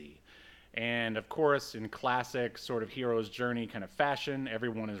city. And of course, in classic sort of hero's journey kind of fashion,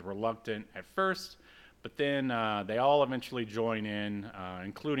 everyone is reluctant at first, but then they all eventually join in,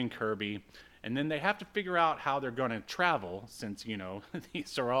 including Kirby. And then they have to figure out how they're going to travel since,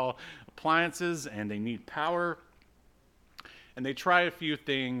 these are all appliances and they need power. And they try a few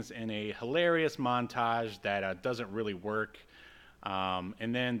things in a hilarious montage that doesn't really work.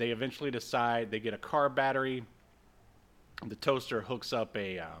 And then they eventually decide they get a car battery. The toaster hooks up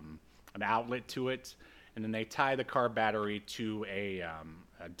an outlet to it. And then they tie the car battery to a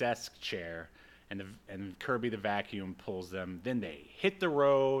desk chair. And Kirby the vacuum pulls them. Then they hit the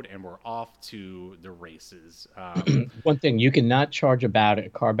road, and we're off to the races. One thing, you cannot charge a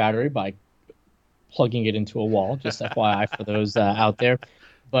car battery by plugging it into a wall. Just FYI for those out there.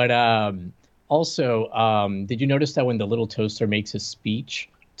 But also, did you notice that when the little toaster makes his speech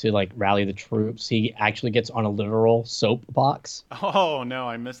to like rally the troops, he actually gets on a literal soap box? Oh no,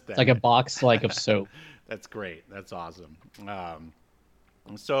 I missed that. It's like a box like of soap. That's great. That's awesome.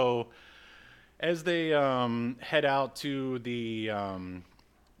 So as they head out to the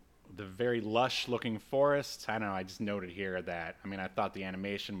very lush-looking forest, I don't know. I just noted here that I thought the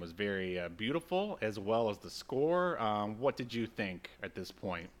animation was very beautiful, as well as the score. What did you think at this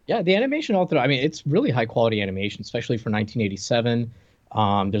point? Yeah, the animation all through. It's really high-quality animation, especially for 1987.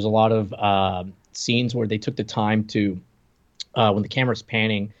 There's a lot of scenes where they took the time to, when the camera's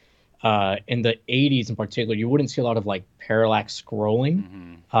panning. In the 80s in particular, you wouldn't see a lot of like parallax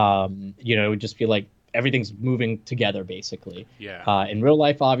scrolling. It would just be like everything's moving together basically. Yeah. In real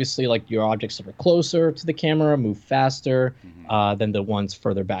life, obviously, like your objects that are closer to the camera move faster than the ones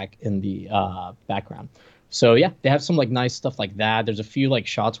further back in the background. So yeah, they have some like nice stuff like that. There's a few like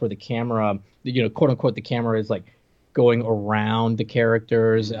shots where the camera, quote unquote, the camera is like going around the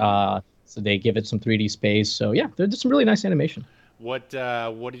characters. So they give it some 3D space. So yeah, there's some really nice animation. What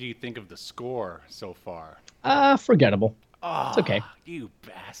did you think of the score so far? Forgettable. Oh, it's okay. You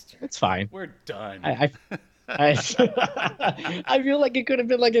bastard. It's fine. We're done. I feel like it could have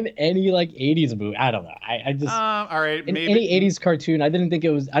been like in any like 80s movie. I don't know. I just all right. In maybe any 80s cartoon, I didn't think it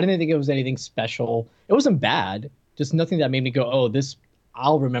was anything special. It wasn't bad. Just nothing that made me go, oh, this.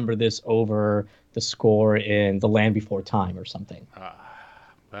 I'll remember this over the score in The Land Before Time or something.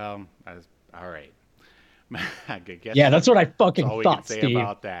 All right. I guess yeah, that's what I fucking all we thought, can say Steve.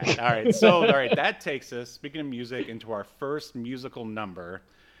 about that. All right, so that takes us, speaking of music, into our first musical number,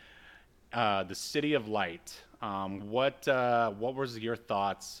 "The City of Light." What was your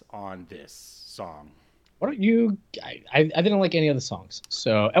thoughts on this song? Why don't you? I didn't like any of the songs.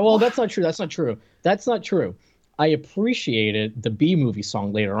 So well, that's not true. That's not true. I appreciated the B movie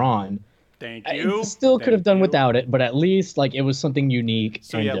song later on. Thank you. I still could have done without it, but at least like it was something unique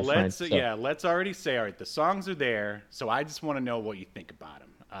and different. Let's already say, all right, the songs are there, so I just want to know what you think about them.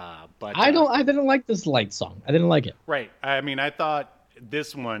 But I didn't like this Light song. I didn't like it. Right. I thought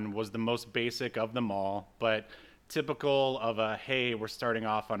this one was the most basic of them all, but typical of hey, we're starting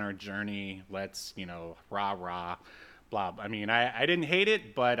off on our journey. Let's rah rah, blah. I didn't hate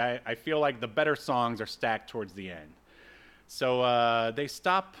it, but I feel like the better songs are stacked towards the end. So they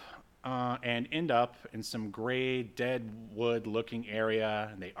stop. And end up in some gray, dead wood-looking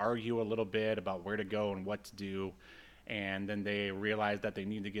area, and they argue a little bit about where to go and what to do, and then they realize that they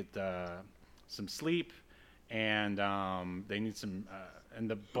need to get some sleep, and they need some and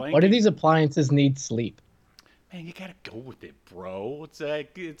the blanket. Why do these appliances need sleep? Man, you gotta go with it, bro. It's a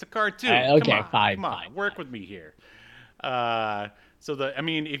cartoon. Okay, come on, work with me here. So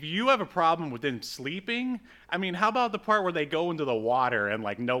if you have a problem with them sleeping, how about the part where they go into the water and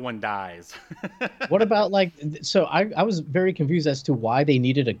like no one dies? What about so I was very confused as to why they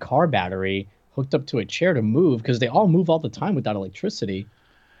needed a car battery hooked up to a chair to move, because they all move all the time without electricity.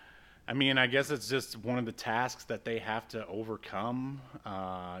 I guess it's just one of the tasks that they have to overcome,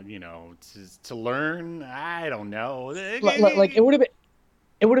 to learn. I don't know. Like it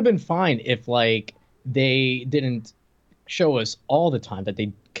would have been fine if like they didn't show us all the time that they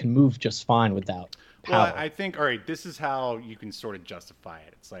can move just fine without power. Well, I think, all right, this is how you can sort of justify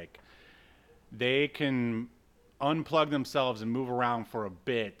it. It's like they can unplug themselves and move around for a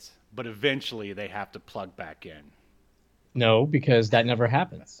bit, but eventually they have to plug back in. No, because that never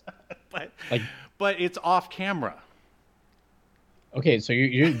happens. But it's off camera. Okay, so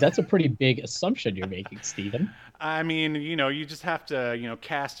you that's a pretty big assumption you're making, Steven. I mean, you just have to,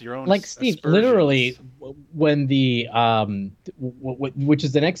 cast your own Like Steve, literally, aspersions. when the which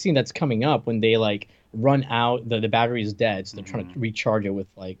is the next scene that's coming up when they like run out, the battery is dead, so they're trying Hmm. to recharge it with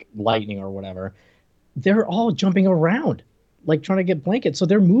like lightning or whatever. They're all jumping around, like trying to get blankets. So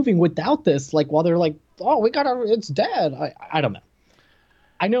they're moving without this, like while they're like, oh, we gotta, it's dead. I don't know.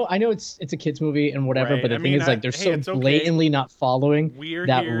 I know it's a kids movie and whatever, but Right. I the thing mean, is like they're hey, so it's okay. blatantly not following We're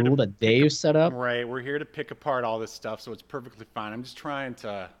that here to rule that pick a Dave set up. right. We're here to pick apart all this stuff, so it's perfectly fine. I'm just trying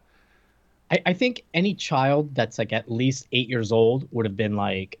to. I think any child that's like at least 8 years old would have been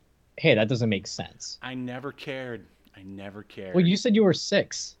like, hey, that doesn't make sense. I never cared. I never Well, cared. you said you were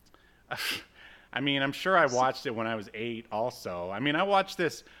 6. I mean, I'm sure I watched it when I was 8. Also, I mean, I watched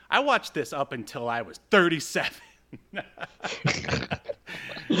this. I watched this up until I was 37.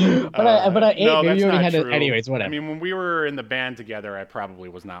 But at 8, No, maybe that's you already not had it. true. Anyways, I whatever. mean, when we were in the band together, I probably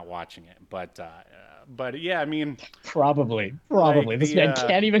was not watching it. But yeah, I mean, Probably. like This the man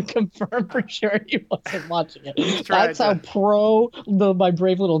can't even confirm for sure he wasn't watching he's it. tried That's how to. pro the My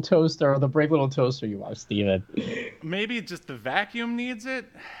Brave Little Toaster or the Brave Little Toaster you are, Steven. Maybe just the vacuum needs it.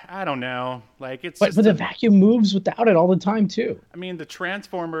 I don't know. Like it's But just the a. vacuum moves without it all the time too. I mean, the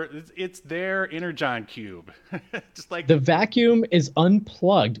transformer. It's their Energon cube, just like The vacuum is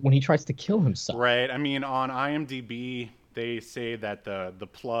unplugged when he tries to kill himself. right. I mean, on IMDb, they say that the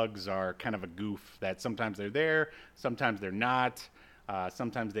plugs are kind of a goof. That sometimes they're there, sometimes they're not.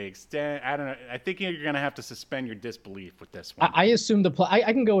 Sometimes they extend. I don't know. I think you're gonna have to suspend your disbelief with this one. I assume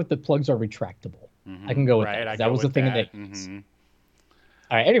I can go with the plugs are retractable. I can Hmm. go with that Right. I 'cause that go was the with thing in the that. 80s. Hmm.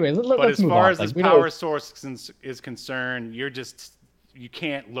 All right. Anyway, But let's as move far on. as this Like we know, power source is concerned, you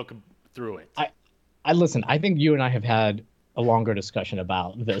can't look through it. I listen. I think you and I have had a longer discussion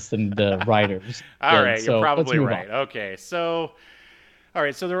about this than the writers All did. right, you're So let's probably move on. right. Okay, so all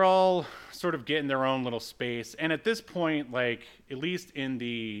right, so they're all sort of getting their own little space, and at this point, like at least in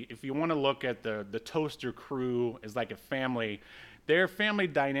the, if you want to look at the Toaster crew as like a family, their family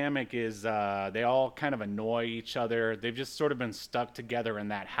dynamic is they all kind of annoy each other. They've just sort of been stuck together in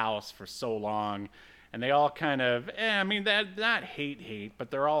that house for so long. And they all kind of, I mean, that not hate, but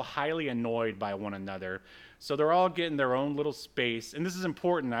they're all highly annoyed by one another. So they're all getting their own little space, and this is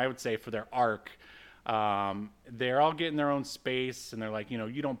important, I would say, for their arc. They're all getting their own space, and they're like,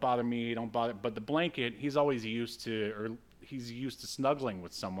 you don't bother me, you don't bother. But the blanket, he's always used to, or he's used to snuggling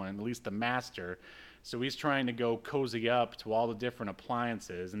with someone, at least the master. So he's trying to go cozy up to all the different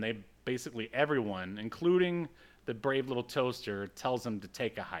appliances, and they basically everyone, including the brave little toaster, tells him to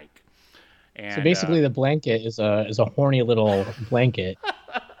take a hike. So And basically, the blanket is a horny little blanket,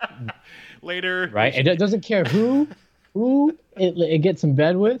 later, right? It doesn't care who it gets in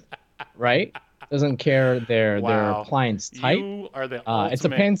bed with, right? Doesn't care their wow, appliance type. you are the It's a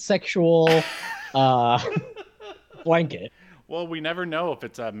ultimate. pansexual uh, blanket. Well, we never know if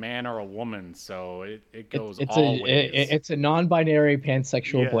it's a man or a woman, so it It, goes it's a all ways. it's a non-binary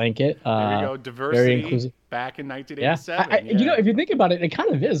pansexual Yeah, blanket. there you go. Very Diversity inclusive. back in Yeah, 1987. you know, Yeah, if you think about it, it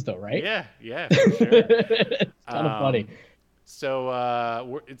kind of is though, right? yeah, for sure. It's kind of funny. Um,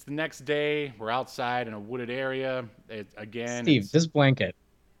 so it's the next day. We're outside in a wooded area. Again, Steve, it's this blanket.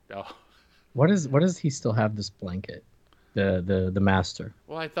 oh, What does he still have this blanket? The master.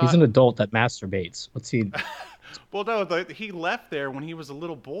 well, I He's thought. an adult that masturbates. What's he? Well, no, he left there when he was a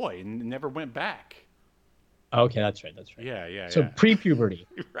little boy and never went back. Oh, okay, that's right. That's right. Yeah, So pre-puberty.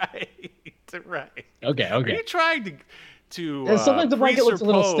 right, right. Okay, Are okay. you trying to And sometimes the blanket looks a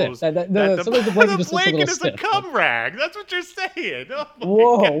little stiff. presuppose Sometimes the blanket the just looks a blanket little is stiff. a cum rag? That's what you're saying. Oh my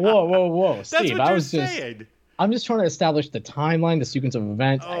Whoa, God. whoa, That's Steve! what you're saying. I'm just trying to establish the timeline, the sequence of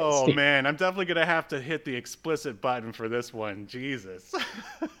events. Oh Steve, man, I'm definitely gonna have to hit the explicit button for this one. Jesus.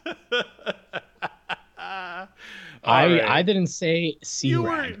 All right. I didn't say You were-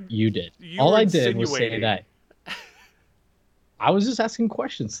 C-rag. You did. you All were I did was say insinuating. that. I was just asking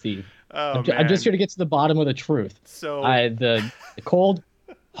questions, Steve. Oh I'm just here man. to get to the bottom of the truth. So The cold,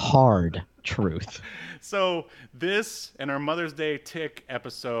 hard truth. So this and our Mother's Day Tick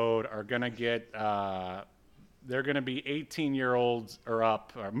episode are gonna get they're gonna be 18-year-olds or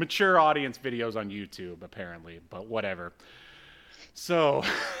up, or mature audience videos on YouTube apparently, but whatever. So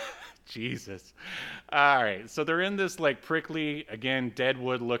Jesus. All right. So they're in this like prickly, again,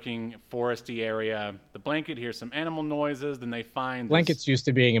 deadwood looking foresty area. The blanket hears some animal noises, then they find Blanket's used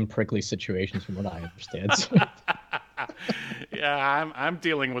to being in prickly situations, from what I understand. So, yeah, I'm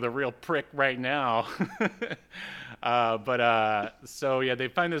dealing with a real prick right now. So yeah, they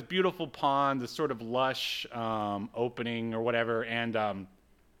find this beautiful pond, this sort of lush opening or whatever, and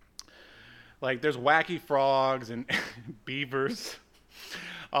Like there's wacky frogs and beavers.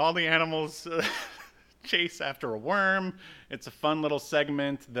 All the animals chase after a worm. It's a fun little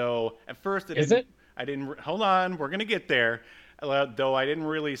segment, though. At first, Is it? I didn't. Hold on, we're gonna get there. Though I didn't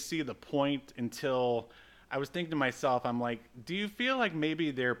really see the point until I was thinking to myself, I'm like, do you feel like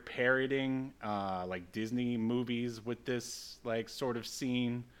maybe they're parodying like Disney movies with this like sort of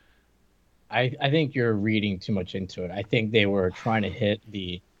scene? I think you're reading too much into it. I think they were trying to hit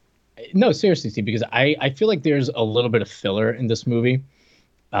the. No, seriously, Steve, because I feel like there's a little bit of filler in this movie.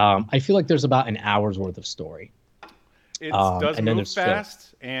 I feel like there's about an hour's worth of story. It does And then move there's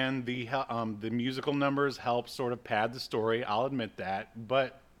fast, and the musical numbers help sort of pad the story. I'll admit that,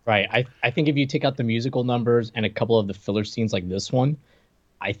 but Right. I think if you take out the musical numbers and a couple of the filler scenes like this one,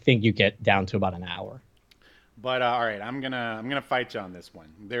 I think you get down to about an hour. all right, I'm gonna fight you on this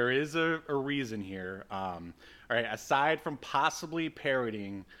one. There is a reason here. All right, aside from possibly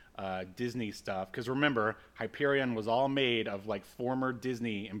parodying Disney stuff, because remember, Hyperion was all made of like former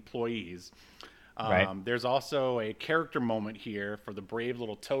Disney employees. Right. There's also a character moment here for the brave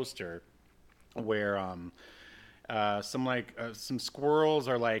little toaster, where some squirrels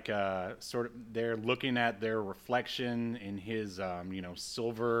are like sort of they're looking at their reflection in his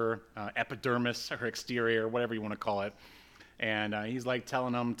silver epidermis or exterior, whatever you want to call it, and he's like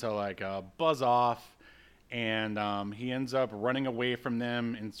telling them to like buzz off, and he ends up running away from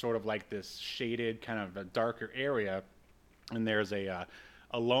them in sort of like this shaded kind of a darker area, and there's a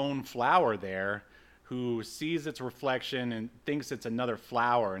lone flower there who sees its reflection and thinks it's another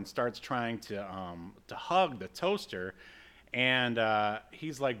flower and starts trying to hug the toaster, and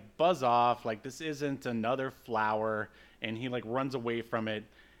he's like buzz off like this isn't another flower, and he like runs away from it,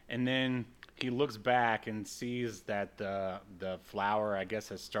 and then he looks back and sees that the flower I guess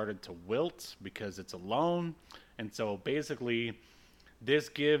has started to wilt because it's alone, and so basically this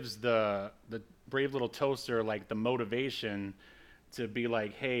gives the brave little toaster like the motivation to be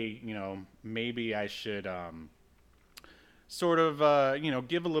like, hey, maybe I should sort of,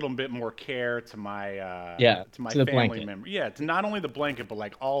 give a little bit more care to my to my to the family blanket. member. Yeah, to not only the blanket, but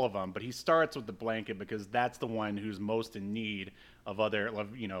like all of them. But he starts with the blanket because that's the one who's most in need of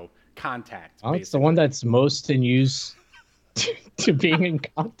contact. Well, it's the one that's most in use to being in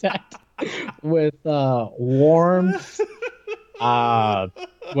contact with warmth.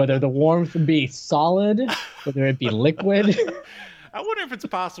 Whether the warmth be solid, whether it be liquid. I wonder if it's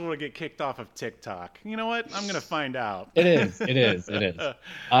possible to get kicked off of TikTok. You know what? I'm gonna find out. It is. Yeah,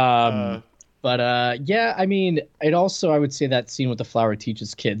 I mean, it also, I would say that scene with the flower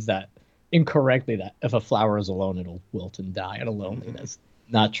teaches kids that incorrectly that if a flower is alone, it'll wilt and die out of loneliness.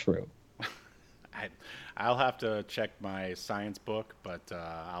 Not true. I'll have to check my science book, but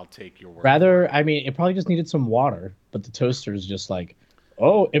I'll take your word. Rather, I mean, it probably just needed some water, but the toaster is just like,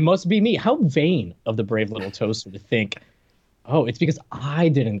 oh, it must be me. How vain of the brave little toaster to think, oh, it's because I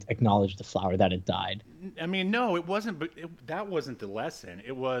didn't acknowledge the flower that it died. I mean, no, it wasn't. But that wasn't the lesson.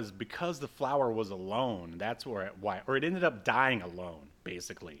 It was because the flower was alone. That's why, or it ended up dying alone.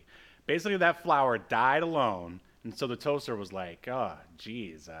 Basically, that flower died alone, and so the toaster was like, oh,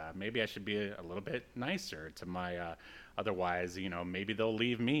 geez, maybe I should be a little bit nicer to my. Otherwise, maybe they'll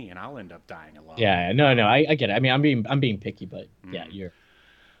leave me, and I'll end up dying alone. Yeah, no, I get it. I mean, I'm being picky, but yeah, you're.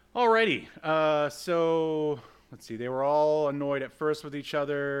 Alrighty. So let's see. They were all annoyed at first with each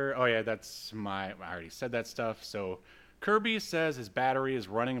other. Oh yeah, I already said that stuff. So Kirby says his battery is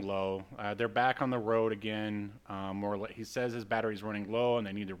running low. They're back on the road again. He says his battery's running low and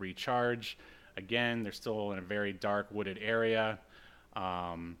they need to recharge. Again, they're still in a very dark wooded area.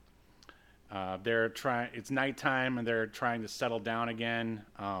 It's nighttime and they're trying to settle down again.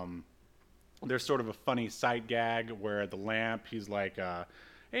 There's sort of a funny sight gag where the lamp, he's like,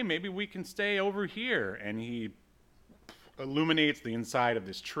 hey, maybe we can stay over here. And he illuminates the inside of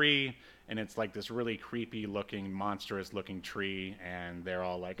this tree, and it's like this really creepy looking, monstrous looking tree. And they're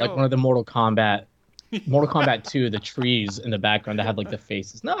all like one of the Mortal Kombat 2, the trees in the background that have like the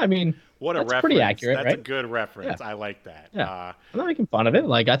faces. No, I mean, what a that's reference. Pretty accurate, that's right? a good reference. Yeah. I like that. Yeah. I'm not making fun of it.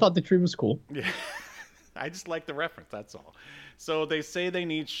 Like, I thought the tree was cool. Yeah. I just like the reference. That's all. So they say they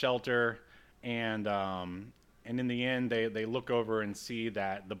need shelter, and in the end, they look over and see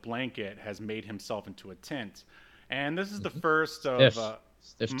that the blanket has made himself into a tent. And this is the first of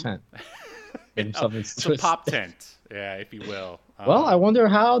stiff tent. Made oh, himself it's into a pop tent, yeah, if you will. Well, I wonder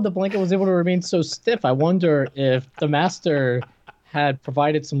how the blanket was able to remain so stiff. I wonder if the master had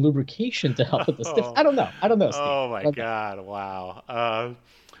provided some lubrication to help with the stiff. I don't know. Steve. Oh my God! Wow.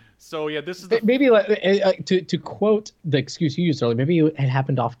 So yeah, this is maybe to quote the excuse you used earlier. Maybe it had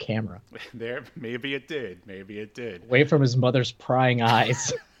happened off camera. Maybe it did. Away from his mother's prying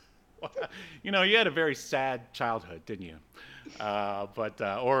eyes. You know, you had a very sad childhood, didn't you?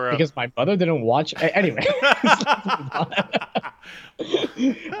 Because my mother didn't watch. Anyway.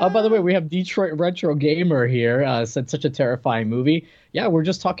 By the way, we have Detroit Retro Gamer here. Said such a terrifying movie. Yeah, we're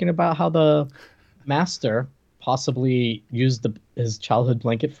just talking about how the master possibly used his childhood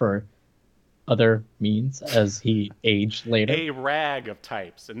blanket for other means as he aged later. A rag of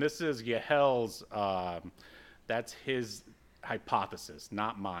types, and this is Yahel's. That's his hypothesis,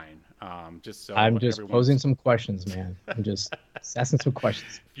 not mine. Just so I'm just posing some questions, man. I'm just asking some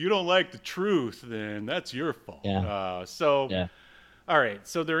questions. If you don't like the truth, then that's your fault. Yeah. Yeah. All right.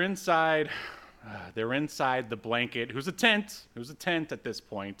 So they're inside. They're inside the blanket. Who's a tent at this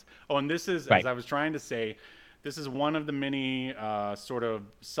point. Oh, and this is, as I was trying to say, this is one of the many sort of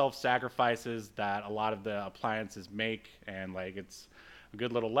self-sacrifices that a lot of the appliances make, and like it's a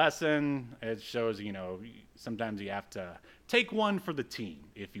good little lesson. It shows, you know, sometimes you have to take one for the team,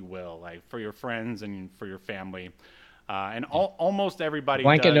 if you will, like for your friends and for your family. And almost everybody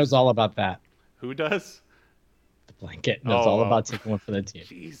Blanket knows all about that. Who does? The blanket knows all about taking one for the team.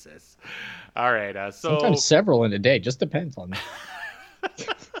 Jesus. All right. So sometimes several in a day. Just depends on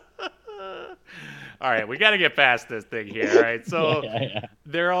that. All right, we got to get past this thing here. All right, so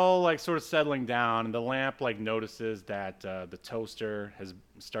they're all like sort of settling down, and the lamp like notices that the toaster has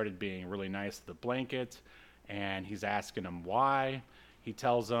started being really nice to the blanket, and he's asking him why. He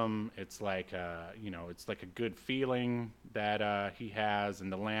tells him it's like it's like a good feeling that he has,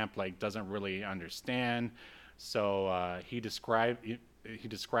 and the lamp like doesn't really understand. So he describes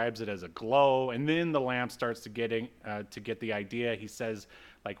it as a glow, and then the lamp starts to get the idea. He says,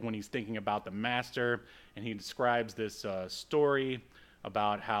 like when he's thinking about the master, and he describes this story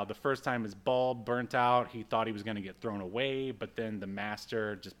about how the first time his bulb burnt out, he thought he was going to get thrown away, but then the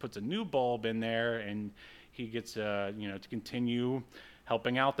master just puts a new bulb in there, and he gets to continue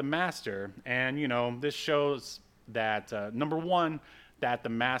helping out the master. And this shows that number one, that the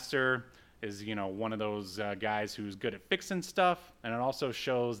master is one of those guys who's good at fixing stuff, and it also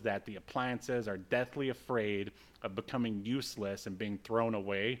shows that the appliances are deathly afraid of becoming useless and being thrown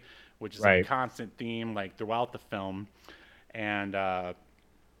away, which is a constant theme like throughout the film. And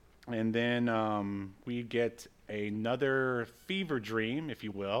then we get another fever dream, if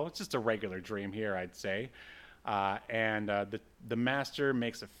you will. It's just a regular dream here, I'd say. And the master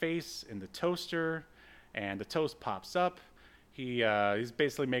makes a face in the toaster, and the toast pops up. He's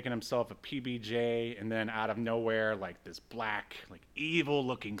basically making himself a PBJ, and then out of nowhere, like this black, like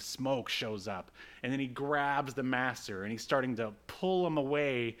evil-looking smoke shows up, and then he grabs the master, and he's starting to pull him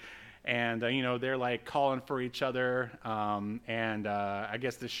away, and they're like calling for each other, and I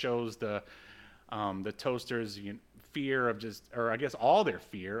guess this shows the toaster's fear of or I guess all their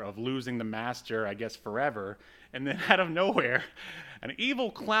fear of losing the master, I guess forever, and then out of nowhere, an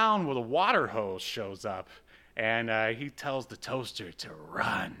evil clown with a water hose shows up. And he tells the toaster to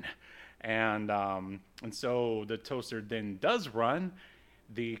run, and so the toaster then does run.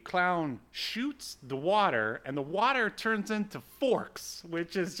 The clown shoots the water, and the water turns into forks,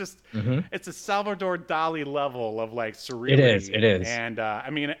 which is just it's a Salvador Dali level of like surreality. It is. And I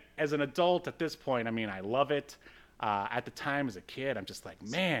mean, as an adult at this point, I mean, I love it. At the time, as a kid, I'm just like,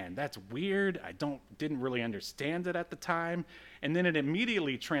 man, that's weird. I didn't really understand it at the time, and then it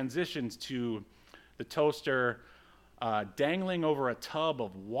immediately transitions to the toaster dangling over a tub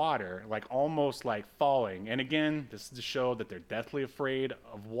of water, like almost like falling. And again, this is to show that they're deathly afraid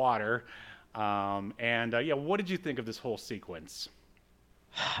of water. What did you think of this whole sequence?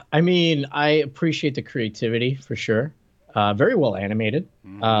 I mean, I appreciate the creativity for sure. Very well animated,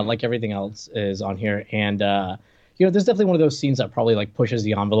 like everything else is on here. And there's definitely one of those scenes that probably like pushes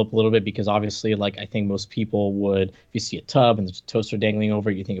the envelope a little bit, because obviously, like I think most people would, if you see a tub and there's a toaster dangling over,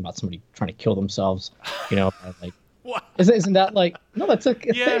 you think about somebody trying to kill themselves, like. What? Isn't that like, no, that's a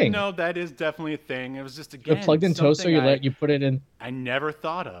thing. Yeah, no, that is definitely a thing. It was just, again, the plugged in toaster, you put it in. I never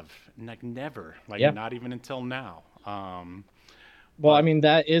thought of, not even until now. Well, I mean,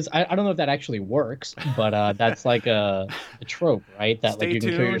 that is, I don't know if that actually works, but that's like a trope, right? That Stay like you can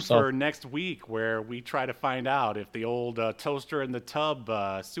kill yourself. Stay tuned for next week, where we try to find out if the old toaster in the tub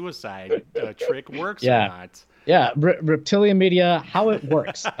suicide trick works or not. Yeah, Reptilian Media, how it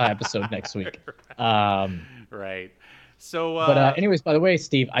works episode next week. Right. So, but anyways, by the way,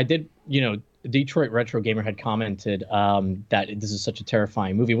 Steve, I did, Detroit Retro Gamer had commented that this is such a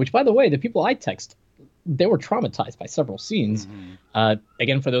terrifying movie, which, by the way, the people I text, they were traumatized by several scenes.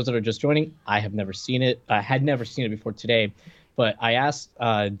 Again, for those that are just joining, I have never seen it. I had never seen it before today, but I asked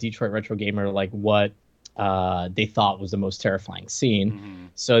Detroit Retro Gamer like what they thought was the most terrifying scene. Mm-hmm.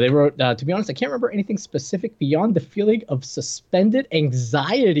 So they wrote, to be honest, I can't remember anything specific beyond the feeling of suspended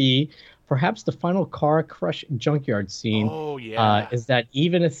anxiety. Perhaps the final car crush junkyard scene. Oh yeah. Is that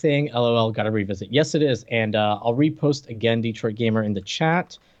even a thing? LOL, gotta revisit. Yes, it is. And I'll repost again, Detroit Gamer, in the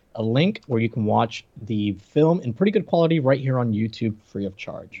chat, a link where you can watch the film in pretty good quality right here on YouTube, free of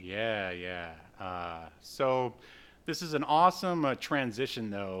charge. Yeah, yeah. So this is an awesome transition,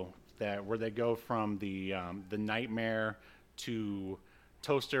 though, that where they go from the nightmare to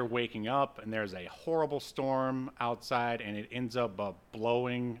Toaster waking up, and there's a horrible storm outside, and it ends up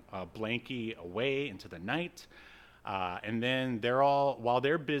blowing Blanky away into the night. And then while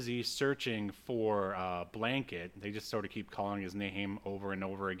they're busy searching for Blanket, they just sort of keep calling his name over and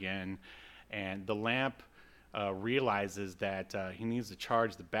over again. And the lamp realizes that he needs to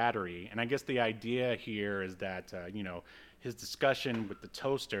charge the battery. And I guess the idea here is that, his discussion with the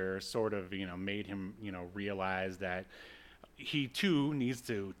toaster sort of, made him, realize that he too needs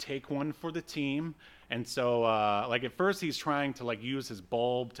to take one for the team. And so, at first he's trying to use his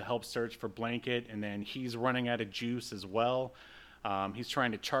bulb to help search for Blanket, and then he's running out of juice as well. He's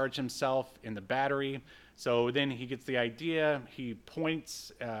trying to charge himself in the battery. So then he gets the idea. He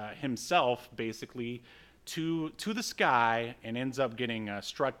points himself basically to the sky and ends up getting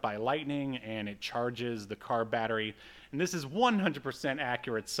struck by lightning, and it charges the car battery. And this is 100%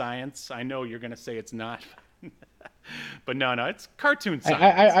 accurate science. I know you're going to say it's not. But no, it's cartoon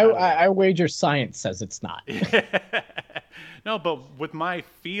science. I wager science says it's not. No, but with my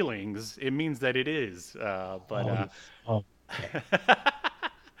feelings, it means that it is. Okay.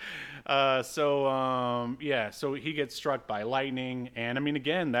 So he gets struck by lightning, and I mean,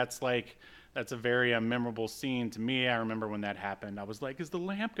 again, that's a very memorable scene to me. I remember when that happened. I was like, is the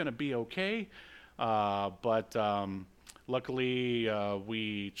lamp gonna be okay? But luckily,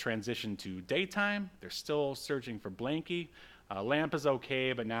 we transitioned to daytime. They're still searching for Blanky. Lamp is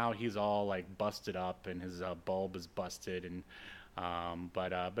okay, but now he's all busted up, and his bulb is busted, and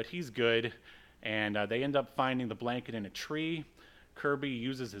but he's good. And they end up finding the Blanket in a tree. Kirby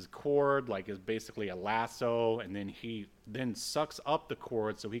uses his cord as basically a lasso, and then he sucks up the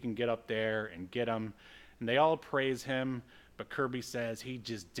cord so he can get up there and get him. And they all praise him, but Kirby says he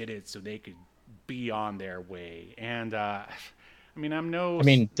just did it so they could be on their way. And duh.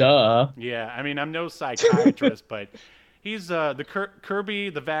 Yeah, I'm no psychiatrist, but he's Kirby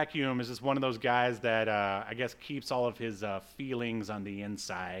the vacuum is just one of those guys that I guess keeps all of his feelings on the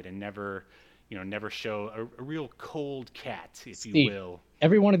inside and never show a real cold cat, if you will.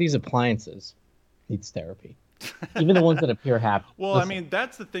 Every one of these appliances needs therapy, even the ones that appear happy. Well, listen.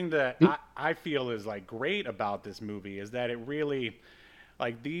 That's the thing that I feel is great about this movie is that it really,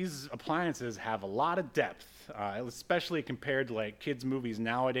 these appliances have a lot of depth, especially compared to kids' movies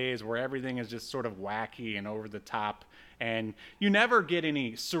nowadays, where everything is just sort of wacky and over the top. And you never get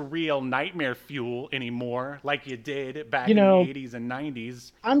any surreal nightmare fuel anymore like you did back in the 80s and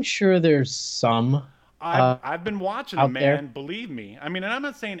 90s. I'm sure there's some. I've been watching them, man. There. Believe me. And I'm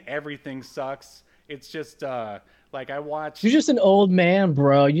not saying everything sucks. It's just I watched. You're just an old man,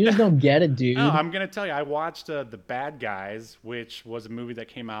 bro. You just don't get it, dude. No, I'm going to tell you. I watched The Bad Guys, which was a movie that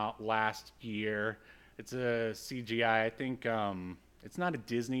came out last year. It's a CGI. I think it's not a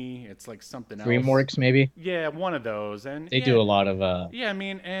Disney. It's something else. DreamWorks, maybe. Yeah, one of those, and they do a lot of. Yeah,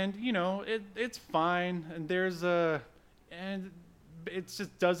 it's fine, and and it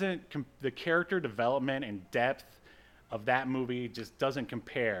just doesn't. The character development and depth of that movie just doesn't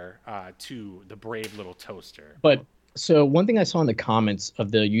compare to The Brave Little Toaster. But so one thing I saw in the comments of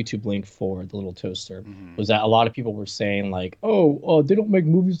the YouTube link for The Little Toaster was that a lot of people were saying oh, they don't make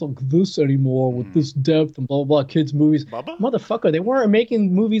movies like this anymore with this depth and blah, blah, blah, kids movies. Bubba? Motherfucker, they weren't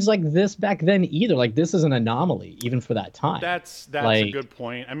making movies like this back then either. This is an anomaly, even for that time. That's a good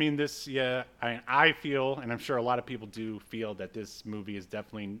point. I feel, and I'm sure a lot of people do feel that this movie is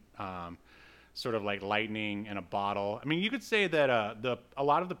definitely sort of like lightning in a bottle. You could say that a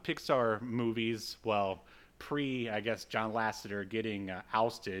lot of the Pixar movies, I guess John Lasseter getting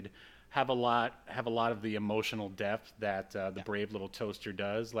ousted, have a lot of the emotional depth that the Brave Little Toaster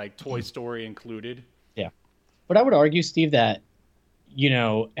does, Toy Story included. Yeah, but I would argue, Steve, that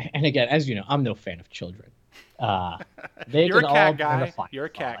and again, as you know, I'm no fan of children. You're a cat guy. You're a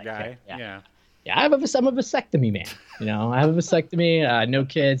cat guy. Yeah. Yeah, I'm a vasectomy man. I have a vasectomy. No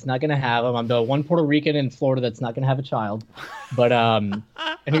kids, not gonna have them. I'm the one Puerto Rican in Florida that's not gonna have a child. But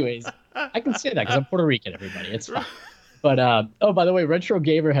anyways, I can say that because I'm Puerto Rican. Everybody, it's fine. But by the way, Retro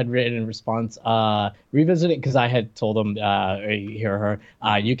Gamer had written in response, revisit it because I had told him, he or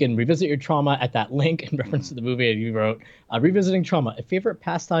her, you can revisit your trauma at that link in reference to the movie, and you wrote, revisiting trauma, a favorite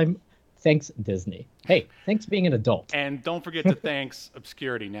pastime Thanks, Disney. Hey, thanks being an adult. And don't forget to thanks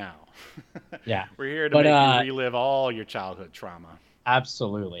Obscurity Now. Yeah. We're here to But make you relive all your childhood trauma.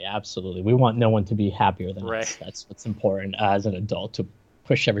 absolutely, absolutely. We want no one to be happier than Right. us. That's what's important as an adult, to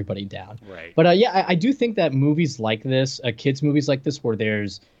push everybody down. Right. But yeah, I do think that movies like this, kids movies like this, where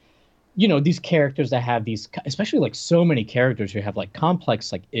there's these characters that have these, especially like so many characters who have like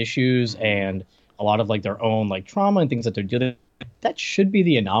complex like issues and a lot of like their own like trauma and things that they're doing. That should be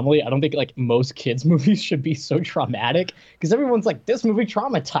the anomaly. I don't think like most kids movies should be so traumatic, because everyone's like, this movie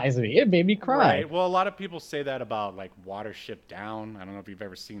traumatized me. It made me cry. Right. Well, a lot of people say that about like Watership Down. I don't know if you've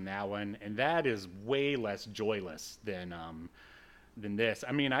ever seen that one, and that is way less joyless than this.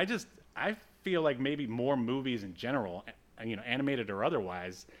 I mean, I feel like maybe more movies in general, animated or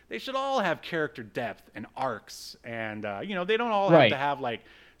otherwise, they should all have character depth and arcs, and they don't all have Right. to have like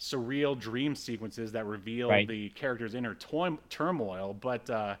surreal dream sequences that reveal Right. the character's inner turmoil.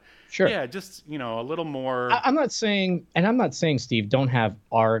 But Sure. yeah, just a little more. I'm not saying, Steve, don't have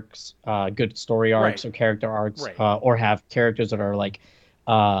arcs, good story arcs Right. or character arcs, Right. or have characters that are like,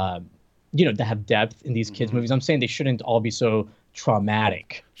 that have depth in these kids movies. I'm saying they shouldn't all be so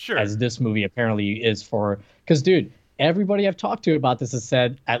traumatic Sure. as this movie apparently is for. Because, dude, everybody I've talked to about this has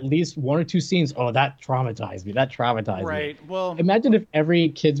said at least one or two scenes. Oh, that traumatized me. That traumatized me. Right. Well, Imagine if every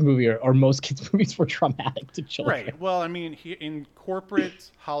kids movie or most kids movies were traumatic to children. right. Well, I mean, in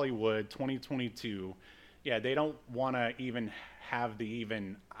corporate Hollywood 2022, yeah, they don't want to even have the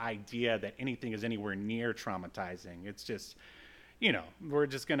even idea that anything is anywhere near traumatizing. It's just, we're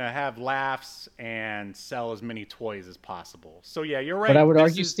just going to have laughs and sell as many toys as possible. So, yeah, you're right. But I would This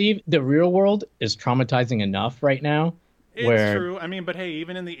argue, is- Steve, the real world is traumatizing enough right now. It's where true. I mean, but hey,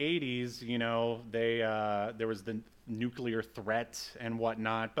 even in the 80s, there was the nuclear threat and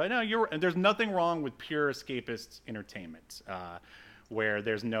whatnot. But no, there's nothing wrong with pure escapist entertainment, where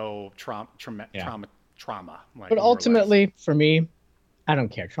there's no trauma. Yeah. Like But more or less. ultimately, for me, I don't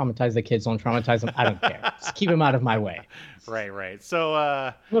care. Traumatize the kids, don't traumatize them. I don't care. Just keep them out of my way. Right. So,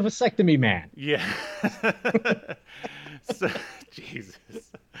 I'm a vasectomy man. yeah. So, Jesus,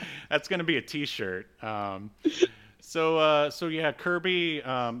 that's gonna be a T-shirt. So yeah, Kirby.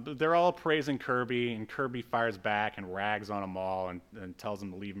 They're all praising Kirby, and Kirby fires back and rags on them all, and tells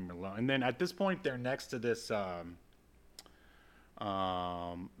them to leave him alone. And then at this point, they're next to this.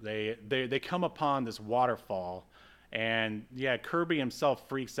 They come upon this waterfall, and yeah, Kirby himself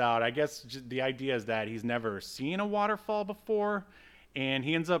freaks out. I guess the idea is that he's never seen a waterfall before, and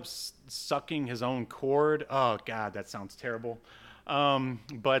he ends up sucking his own cord. Oh God, that sounds terrible.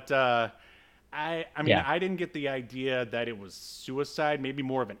 But I mean, Yeah. I didn't get the idea that it was suicide. Maybe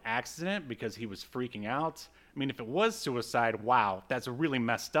more of an accident because he was freaking out. I mean, if it was suicide, wow, that's really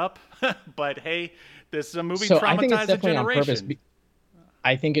messed up. But hey, this movie So I think it's traumatized a definitely on purpose. generation.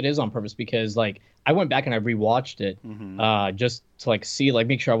 I think it is on purpose, because like I went back and I rewatched it, just to like see, like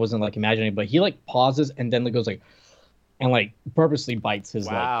make sure I wasn't like imagining. But he like pauses and then goes like, and like purposely bites his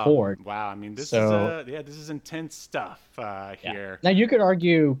like cord. Wow. I mean, this So- this is intense stuff here. Now you could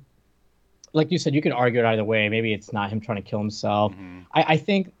argue, like you said, you could argue it either way. Maybe it's not him trying to kill himself.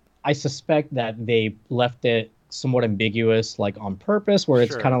 I suspect that they left it somewhat ambiguous, like on purpose, where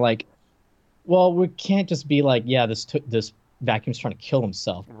it's Sure. kind of like, well, we can't just be like, yeah, this vacuum's trying to kill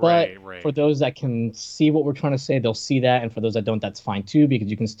himself. But Right. for those that can see what we're trying to say, they'll see that, and for those that don't, that's fine too, because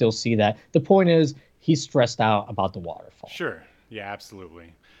you can still see that. The point is, he's stressed out about the waterfall. Sure. Yeah,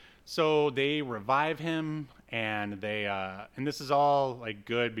 absolutely. So they revive him, and and this is all like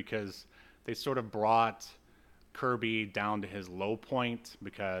good because they sort of brought Kirby down to his low point,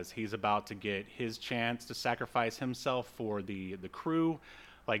 because he's about to get his chance to sacrifice himself for the crew.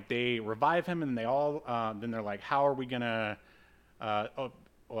 Like they revive him, and they all then they're like, how are we gonna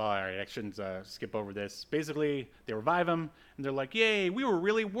all right, I shouldn't skip over this. Basically, they revive him, and they're like, yay, we were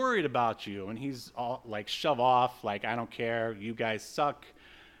really worried about you. And he's all like, shove off, like, I don't care, you guys suck.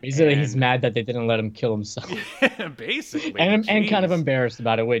 Basically, he's And- mad that they didn't let him kill himself, Basically. and kind of jeez. embarrassed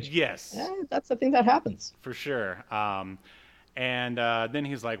about it, which Yes, that's the thing that happens. for sure. And then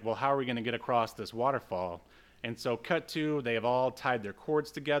he's like, well, how are we going to get across this waterfall? And so cut to, they have all tied their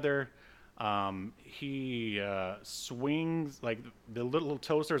cords together. He swings, like the little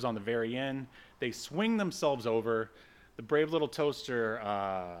toasters on the very end, they swing themselves over. The brave little toaster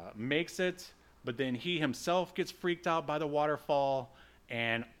makes it, but then he himself gets freaked out by the waterfall,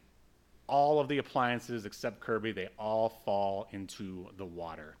 and all of the appliances except Kirby, they all fall into the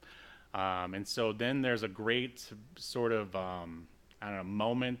water. And so then there's a great sort of, I don't know,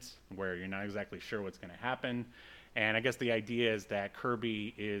 moment where you're not exactly sure what's going to happen. And I guess the idea is that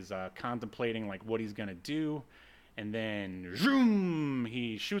Kirby is contemplating like what he's going to do. And then, zoom,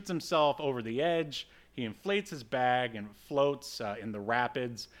 he shoots himself over the edge. He inflates his bag and floats in the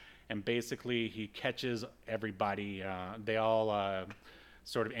rapids. And basically, he catches everybody. They all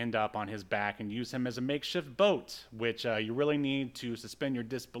sort of end up on his back and use him as a makeshift boat, which you really need to suspend your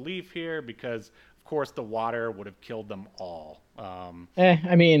disbelief here because, of course, the water would have killed them all.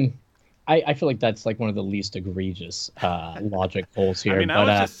 I mean, I feel like that's like one of the least egregious logic holes here. I mean, but, I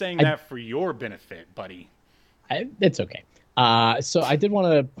was just saying that for your benefit, buddy. It's okay. So I did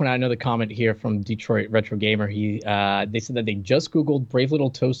want to point out another comment here from Detroit Retro Gamer. They said that they just Googled Brave Little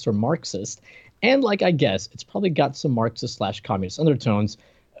Toaster Marxist, and like I guess it's probably got some Marxist/communist undertones.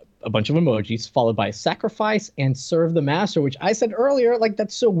 A bunch of emojis followed by sacrifice and serve the master, which I said earlier, like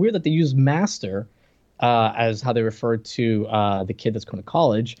that's so weird that they use master as how they refer to the kid that's going to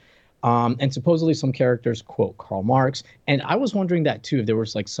college. And supposedly some characters quote Karl Marx, and I was wondering that too, if there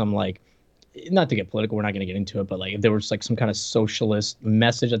was like some like, not to get political, we're not going to get into it, but like if there was like some kind of socialist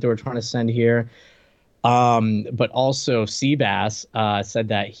message that they were trying to send here. But also Seabass said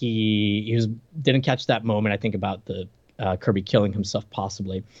that he didn't catch that moment, I think, about the Kirby killing himself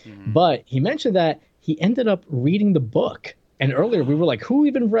possibly. But he mentioned that he ended up reading the book. And earlier we were like, who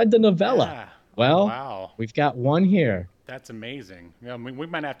even read the novella? Yeah. Well, Wow. We've got one here. That's amazing. I mean, we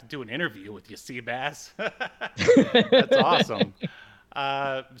might have to do an interview with you, Seabass. That's awesome.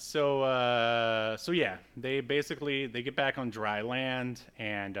 So yeah, they get back on dry land,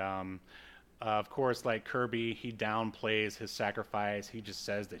 and of course, like Kirby, he downplays his sacrifice. He just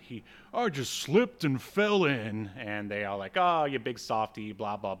says that I just slipped and fell in, and they all like, oh, you big softy,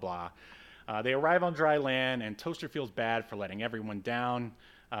 blah blah blah. They arrive on dry land, and Toaster feels bad for letting everyone down.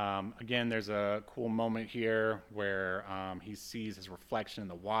 Again, there's a cool moment here where he sees his reflection in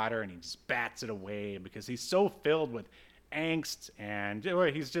the water, and he just bats it away because he's so filled with angst, and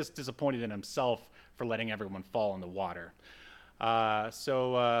he's just disappointed in himself for letting everyone fall in the water.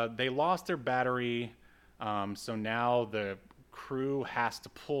 So they lost their battery, so now the crew has to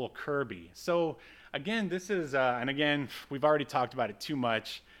pull Kirby. So again, this is, and again, we've already talked about it too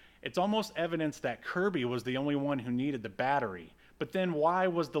much. It's almost evidence that Kirby was the only one who needed the battery. But then why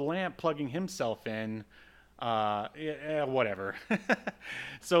was the lamp plugging himself in? Whatever.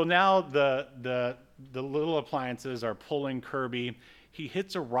 So now the little appliances are pulling Kirby. He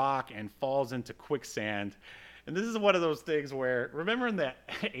hits a rock and falls into quicksand. And this is one of those things where, remember in the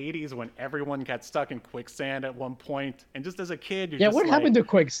 80s when everyone got stuck in quicksand at one point? And just as a kid, what happened to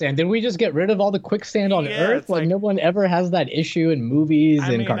quicksand? Did we just get rid of all the quicksand on Earth? Like no one ever has that issue in movies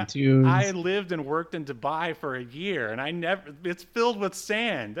and cartoons. I lived and worked in Dubai for a year, and it's filled with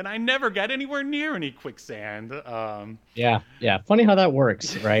sand, and I never got anywhere near any quicksand. Yeah. Funny how that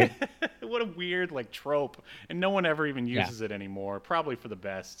works, right? What a weird trope, and no one ever even uses it anymore. Probably for the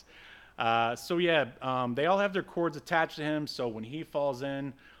best. They all have their cords attached to him, so when he falls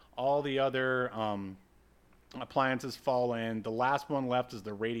in, all the other appliances fall in. The last one left is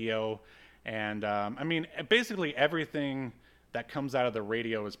the radio, and basically everything that comes out of the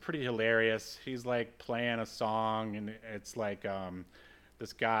radio is pretty hilarious. He's like playing a song, and it's like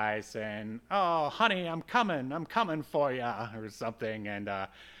this guy saying, "Oh, honey, I'm coming for ya," or something, and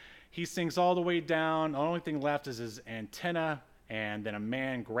he sings all the way down. The only thing left is his antenna. And then a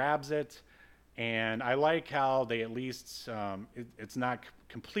man grabs it, and I like how they at least, it's not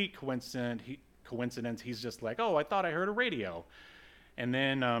complete coincidence. He's just like, oh, I thought I heard a radio. And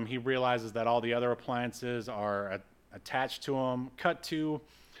then he realizes that all the other appliances are attached to him. Cut to,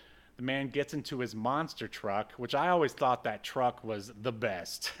 the man gets into his monster truck, which I always thought that truck was the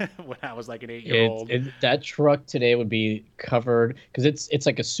best when I was like an 8-year-old. That truck today would be covered because it's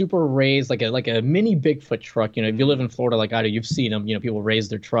like a super raised, like a mini Bigfoot truck. If you live in Florida like I do, you've seen them. People raise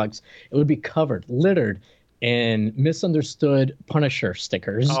their trucks. It would be covered, littered in misunderstood Punisher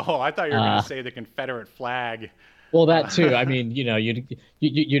stickers. Oh, I thought you were going to say the Confederate flag. Well, that too. I mean,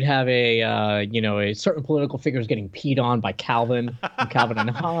 you'd have a certain political figures getting peed on by Calvin and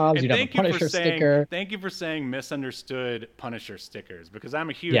Hobbes. You'd have a Punisher sticker. Thank you for saying misunderstood Punisher stickers, because I'm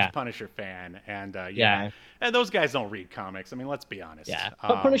a huge Punisher fan, and and those guys don't read comics. I mean, let's be honest. Yeah,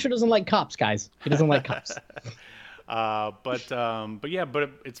 but Punisher doesn't like cops, guys. He doesn't like cops. But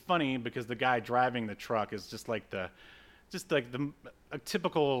it's funny because the guy driving the truck is just like a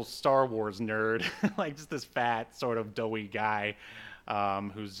typical Star Wars nerd, like just this fat sort of doughy guy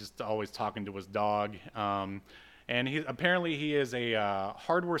who's just always talking to his dog. And he is a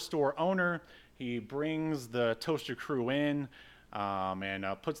hardware store owner. He brings the Toaster crew in and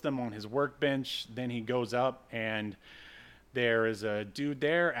puts them on his workbench. Then he goes up, and there is a dude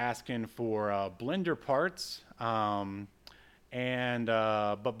there asking for blender parts. And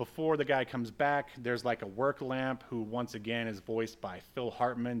but before the guy comes back, there's like a work lamp who once again is voiced by Phil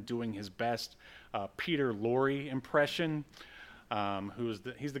Hartman doing his best Peter Lorre impression.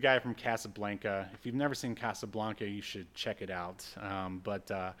 He's the guy from Casablanca. If you've never seen Casablanca, you should check it out.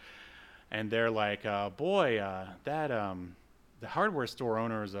 And they're like, boy, the hardware store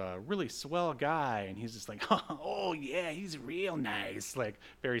owner is a really swell guy. And he's just like, oh yeah, he's real nice, like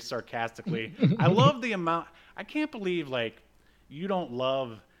very sarcastically. I love the amount. I can't believe like you don't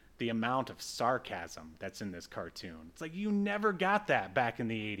love the amount of sarcasm that's in this cartoon. It's like you never got that back in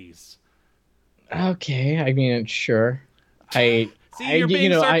the 80s. Okay, I mean, sure. See, you're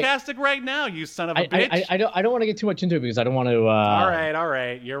being sarcastic right now, you son of a bitch. I don't want to get too much into it because I don't want to. All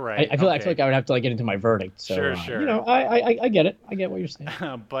right, you're right. I feel like I would have to like get into my verdict. So, sure. You know, I get it. I get what you're saying.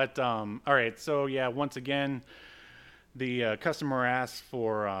 But all right, so yeah, once again, the customer asks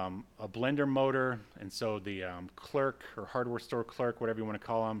for a blender motor, and so the clerk or hardware store clerk, whatever you want to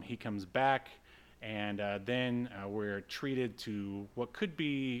call him, he comes back, and then we're treated to what could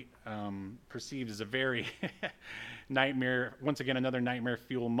be perceived as a very nightmare, once again, another nightmare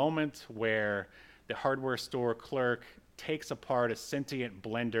fuel moment where the hardware store clerk takes apart a sentient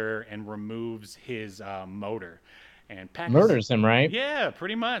blender and removes his motor. And murders him, right? Yeah,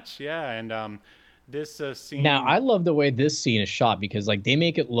 pretty much. Yeah, and this scene. Now, I love the way this scene is shot because like they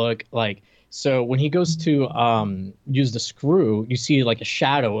make it look like, so when he goes to use the screw, you see like a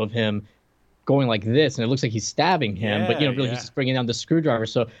shadow of him going like this, and it looks like he's stabbing him, but really he's just bringing down the screwdriver.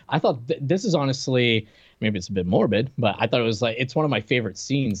 So I thought this is honestly, maybe it's a bit morbid, but I thought it was like, it's one of my favorite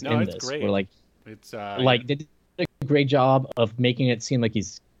scenes in this. Great. Where like it's like they did a great job of making it seem like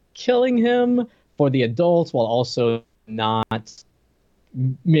he's killing him for the adults while also not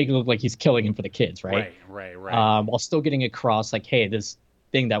making it look like he's killing him for the kids, right? Right. While still getting across like, hey, this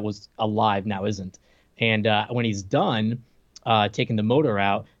thing that was alive now isn't. And when he's done taking the motor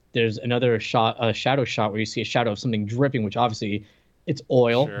out, there's another shot, a shadow shot, where you see a shadow of something dripping, which obviously it's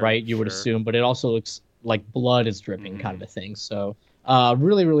oil, right? You would assume, but it also looks like blood is dripping, kind of a thing. So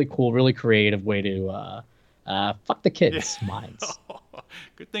really, really cool, really creative way to fuck the kids' minds.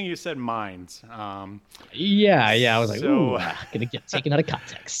 Good thing you said minds. Yeah. I was like, ooh, gonna get taken out of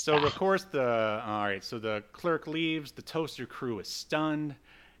context. So of course so the clerk leaves. The toaster crew is stunned,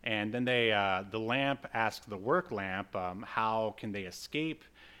 and then the lamp asks the work lamp, how can they escape?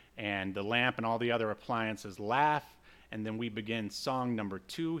 And the lamp and all the other appliances laugh. And then we begin song number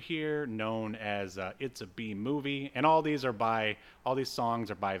 2 here, known as "It's a B Movie." And all these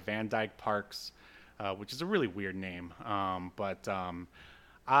songs are by Van Dyke Parks, which is a really weird name. But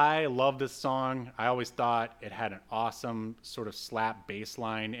I love this song. I always thought it had an awesome sort of slap bass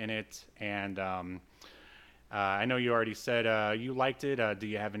line in it. And I know you already said you liked it. Do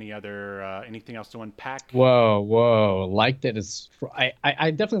you have anything else to unpack? Whoa. Liked it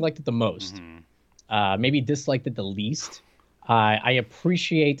I definitely liked it the most. Mm-hmm. Maybe disliked it the least. I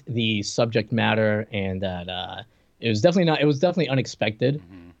appreciate the subject matter and that it was definitely unexpected.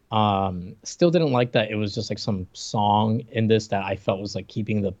 Mm-hmm. Still didn't like that it was just like some song in this that I felt was like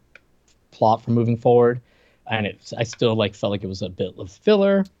keeping the plot from moving forward, and I still like felt like it was a bit of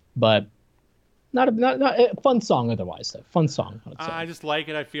filler, but not a fun song otherwise. Though. Fun song. I just like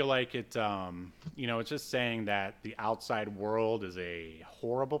it. I feel like it. It's just saying that the outside world is a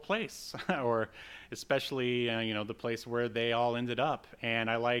horrible place, or especially the place where they all ended up. And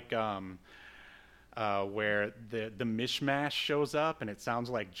I like where the mishmash shows up and it sounds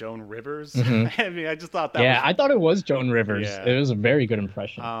like Joan Rivers. Mm-hmm. I mean, I just thought that. Yeah, I thought it was Joan Rivers. Yeah. It was a very good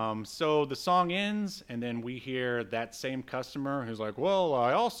impression. So the song ends, and then we hear that same customer who's like, "Well,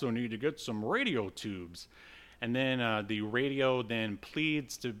 I also need to get some radio tubes," and then the radio then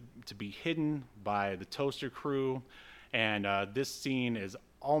pleads to be hidden by the toaster crew, and this scene is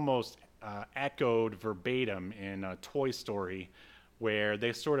almost echoed verbatim in Toy Story, where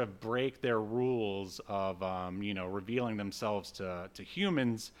they sort of break their rules of, revealing themselves to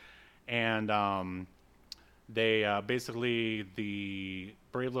humans. And they basically, the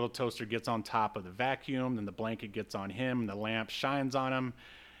brave little toaster gets on top of the vacuum, then the blanket gets on him, and the lamp shines on him.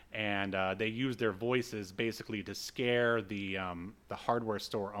 And they use their voices basically to scare the hardware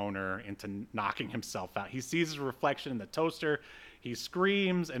store owner into knocking himself out. He sees his reflection in the toaster, he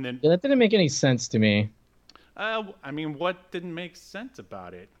screams, and then... Yeah, that didn't make any sense to me. What didn't make sense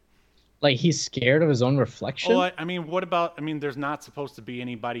about it? Like, he's scared of his own reflection? Well, what about... there's not supposed to be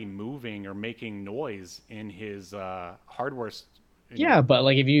anybody moving or making noise in his hardware... Yeah, but,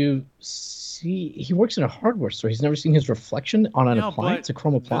 like, if you see... He works in a hardware store. He's never seen his reflection on an appliance, a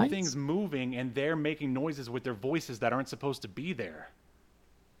chrome appliance? The thing's moving, and they're making noises with their voices that aren't supposed to be there.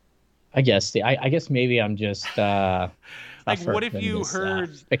 I guess. I guess maybe I'm just... Like, what if in you this heard?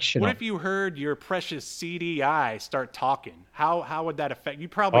 What fictional. if you heard your precious CDI start talking? How would that affect? You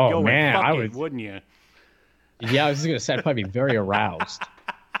probably Oh go and man, fuck I it, would. wouldn't you? Yeah, I was just gonna say I'd probably be very aroused.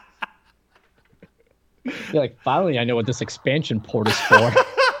 Be like, finally, I know what this expansion port is for.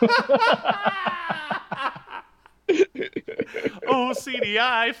 Oh,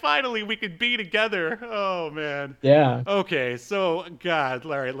 CDI! Finally, we could be together. Oh man. Yeah, Okay, so God,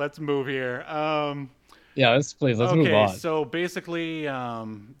 Larry, let's move here. yeah. Let's move Okay, on. so basically,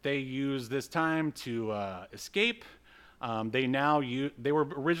 they use this time to escape. They were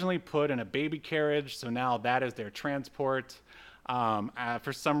originally put in a baby carriage, so now that is their transport.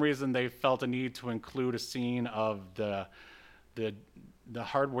 For some reason, they felt a need to include a scene of the the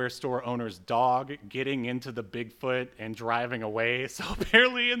hardware store owner's dog getting into the Bigfoot and driving away. So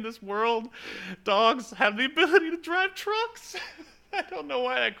apparently, in this world, dogs have the ability to drive trucks. I don't know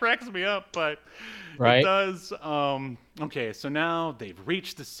why that cracks me up, but it Right? does. Okay, so now they've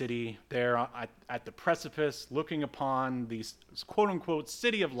reached the city. They're at the precipice, looking upon these quote unquote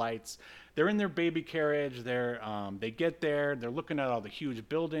city of lights. They're in their baby carriage. They get there. They're looking at all the huge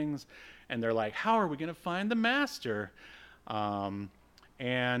buildings, and they're like, "How are we gonna find the master?" So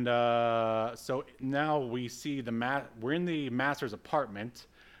now we see we're in the master's apartment.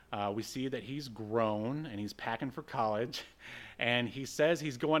 We see that he's grown and he's packing for college. And he says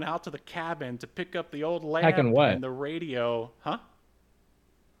he's going out to the cabin to pick up the old Packing lamp what? and the radio. Huh?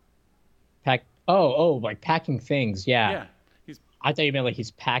 Pack. Oh, like packing things. Yeah, Yeah. He's I thought you meant like he's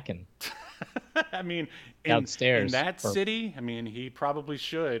packing I mean, in downstairs. that city, I mean, he probably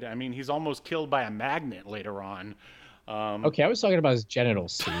should. I mean, he's almost killed by a magnet later on. Okay, I was talking about his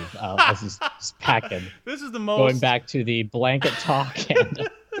genitals, Steve, as he's packing. This is the Going most back to the blanket talk and.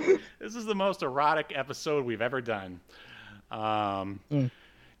 this is the most erotic episode we've ever done.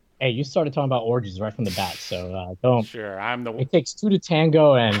 Hey, you started talking about orgies right from the bat, so don't. Sure, I'm the It takes two to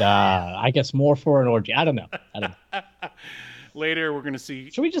tango, and I guess more for an orgy. I don't know. later we're gonna see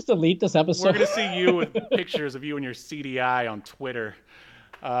Should we just delete this we're episode? gonna see you with pictures of you and your CDI on Twitter.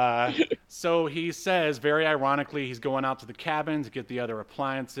 So he says, very ironically, he's going out to the cabin to get the other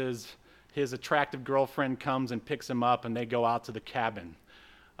appliances. His attractive girlfriend comes and picks him up, and they go out to the cabin.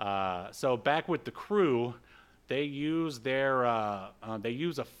 So back with the crew, they use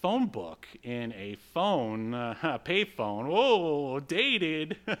a phone book in a phone, a payphone. Whoa,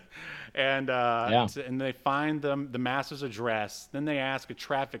 dated. And and they find the master's address. Then they ask a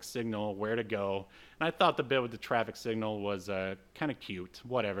traffic signal where to go. And I thought the bit with the traffic signal was kind of cute.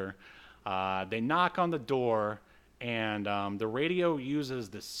 Whatever. They knock on the door, and the radio uses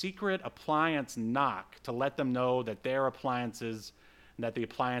the secret appliance knock to let them know that their appliances, that the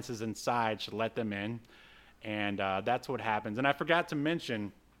appliances inside should let them in. And that's what happens. And I forgot to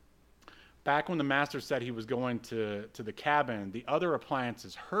mention, back when the master said he was going to the cabin, the other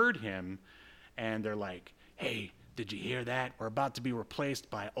appliances heard him, and they're like, "Hey, did you hear that? We're about to be replaced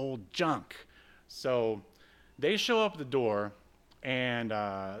by old junk." So they show up at the door, and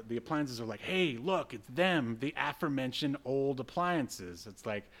the appliances are like, "Hey, look, it's them, the aforementioned old appliances." It's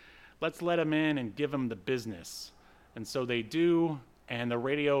like, let's let them in and give them the business. And so they do, and the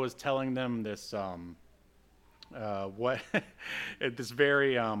radio is telling them this this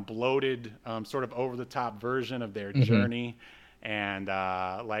very bloated, sort of over the top version of their journey, and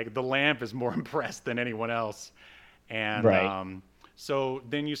like the lamp is more impressed than anyone else, and Right. so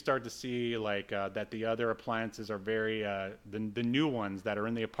then you start to see like that the other appliances are very the new ones that are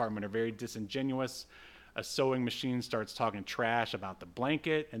in the apartment are very disingenuous. A sewing machine starts talking trash about the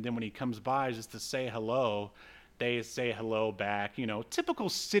blanket, and then when he comes by just to say hello, they say hello back. You know, typical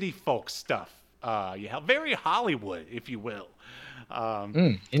city folk stuff. Very Hollywood, if you will.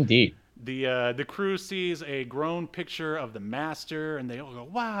 Indeed. The crew sees a grown picture of the master, and they all go,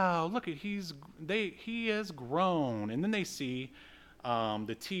 "Wow, look at he has grown." And then they see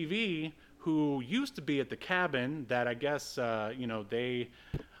the TV, who used to be at the cabin. That I guess they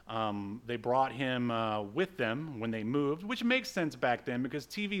brought him with them when they moved, which makes sense back then because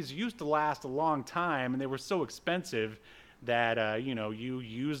TVs used to last a long time, and they were so expensive that you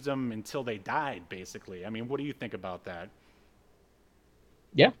used them until they died, basically. I mean, what do you think about that?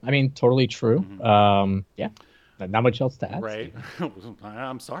 Yeah, I mean, totally true. Yeah, not much else to add. Right. Steve.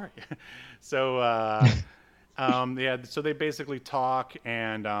 I'm sorry. So so they basically talk,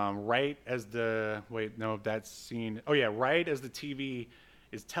 and right as the right as the TV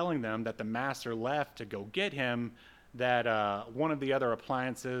is telling them that the master left to go get him, that one of the other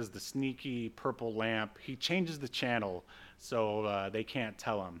appliances, the sneaky purple lamp, he changes the channel so they can't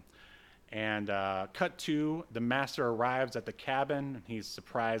tell him. And cut to, the master arrives at the cabin. He's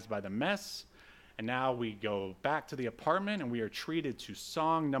surprised by the mess. And now we go back to the apartment and we are treated to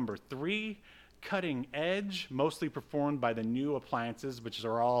song number 3, Cutting Edge, mostly performed by the New Appliances, which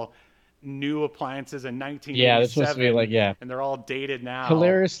are all new appliances in 1987. Yeah, this supposed to be like, yeah, and they're all dated now.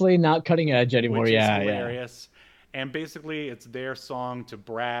 hilariously not cutting edge anymore. Which is Yeah, hilarious. And basically, it's their song to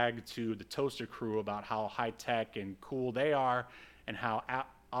brag to the Toaster Crew about how high tech and cool they are and how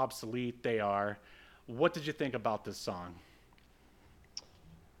obsolete they are. What did you think about this song?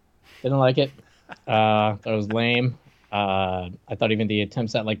 Didn't like it. Thought it was lame. I thought even the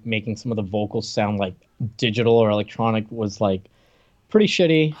attempts at like making some of the vocals sound like digital or electronic was like pretty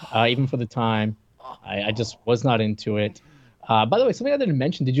shitty, even for the time. I just was not into it. By the way, something I didn't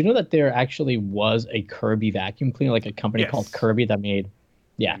mention, did you know that there actually was a Kirby vacuum cleaner, like a company called Kirby that made,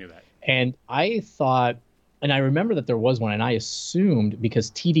 I knew that. And I thought, and I remember that there was one, and I assumed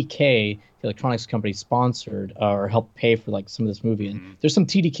because TDK, the electronics company, sponsored or helped pay for like some of this movie, and there's some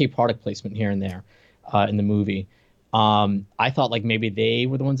TDK product placement here and there in the movie. I thought like maybe they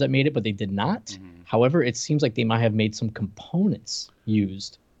were the ones that made it, but they did not. However, it seems like they might have made some components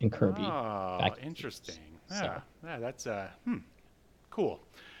used in Kirby. Oh, interesting. Yeah, that's cool.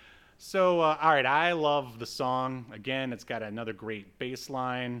 So, all right, I love the song. Again, it's got another great bass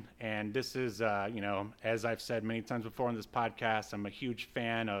line, and this is, as I've said many times before on this podcast, I'm a huge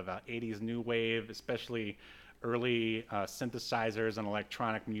fan of 80s new wave, especially early synthesizers and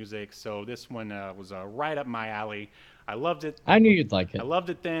electronic music. So this one was right up my alley. I loved it. I knew you'd like it. I loved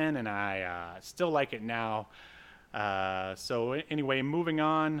it then, and I still like it now. So anyway, moving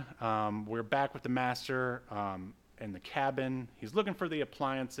on, we're back with the master in the cabin. He's looking for the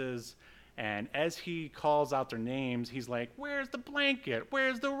appliances, and as he calls out their names, he's like, "Where's the blanket?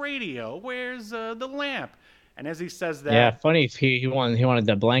 Where's the radio? Where's the lamp?" And as he says that, yeah, funny. He wanted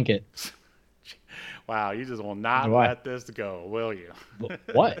that blanket. Wow, you just will not let this go, will you?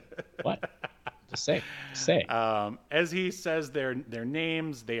 What? Just say. As he says their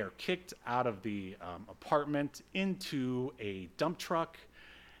names, they are kicked out of the apartment into a dump truck,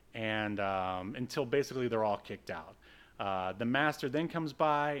 and until basically they're all kicked out. The master then comes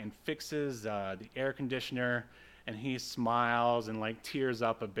by and fixes the air conditioner, and he smiles and like tears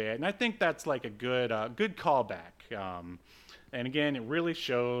up a bit. And I think that's like a good callback. And again, it really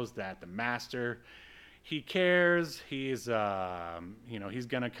shows that the master, he cares. He's he's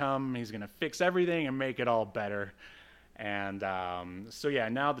gonna come. He's gonna fix everything and make it all better. And so yeah,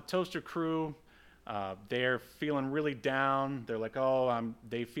 now the Toaster Crew, they're feeling really down. They're like,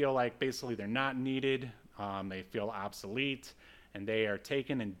 they feel like basically they're not needed. They feel obsolete, and they are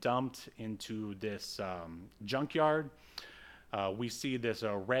taken and dumped into this junkyard. We see this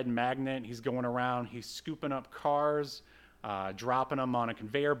red magnet. He's going around. He's scooping up cars, dropping them on a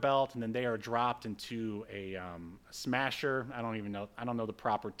conveyor belt, and then they are dropped into a smasher. I don't know the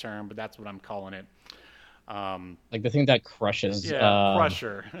proper term, but that's what I'm calling it. Like the thing that crushes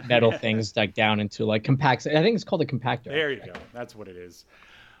crusher metal things like down into like compacts. I think it's called a compactor. There you go. That's what it is.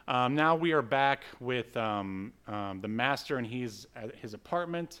 Now we are back with the master, and he's at his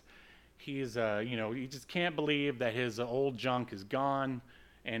apartment. He's he just can't believe that his old junk is gone.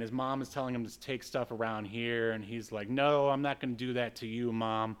 And his mom is telling him to take stuff around here. And he's like, "No, I'm not going to do that to you,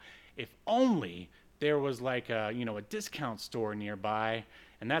 Mom. If only there was like a discount store nearby."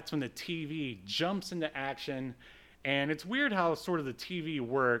 And that's when the TV jumps into action. And it's weird how sort of the TV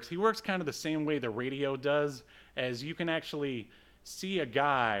works. He works kind of the same way the radio does, as you can actually see a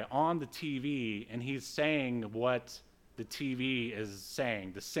guy on the TV and he's saying what the TV is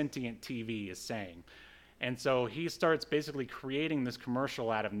saying, the sentient TV is saying. And so he starts basically creating this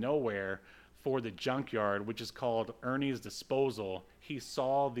commercial out of nowhere for the junkyard, which is called Ernie's Disposal. He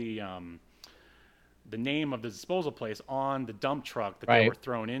saw the name of the disposal place on the dump truck that they were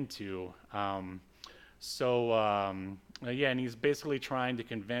thrown into. And he's basically trying to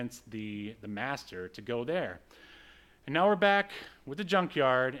convince the master to go there. And now we're back with the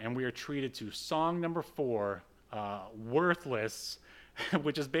junkyard, and we are treated to song number 4, Worthless,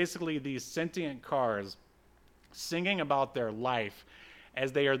 which is basically these sentient cars singing about their life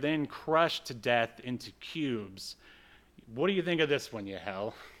as they are then crushed to death into cubes. What do you think of this one,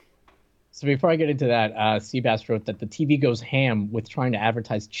 Yahel? So before I get into that, Seabass wrote that the TV goes ham with trying to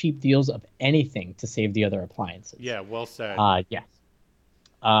advertise cheap deals of anything to save the other appliances. Yeah, well said. Yes.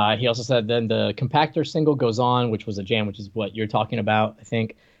 He also said then the compactor single goes on, which was a jam, which is what you're talking about, I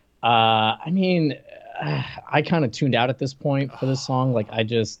think. I kind of tuned out at this point for this song. Like,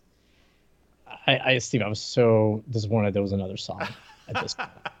 Steve, I was so disappointed there was another song at this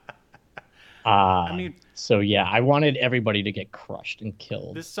point. So yeah, I wanted everybody to get crushed and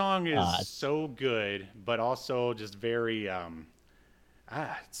killed. This song is so good, but also just very,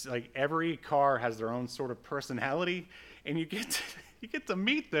 it's like every car has their own sort of personality, and you get to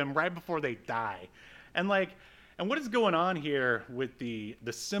meet them right before they die, and like, and what is going on here with the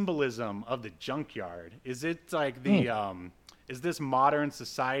symbolism of the junkyard? Is it like is this modern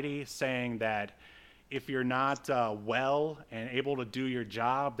society saying that if you're not well and able to do your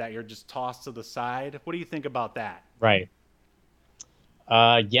job, that you're just tossed to the side? What do you think about that? Right.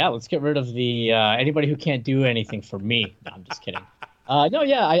 Yeah, let's get rid of the anybody who can't do anything for me. No, I'm just kidding. No,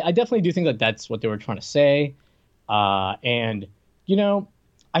 yeah, I definitely do think that that's what they were trying to say. And, you know,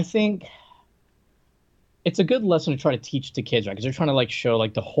 I think it's a good lesson to try to teach to kids, right? Because they're trying to like show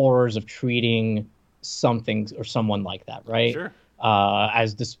like the horrors of treating something or someone like that, right? Sure.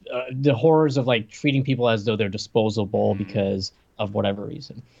 As this, the horrors of like treating people as though they're disposable because of whatever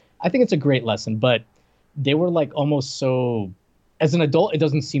reason. I think it's a great lesson, but they were like almost so. As an adult, it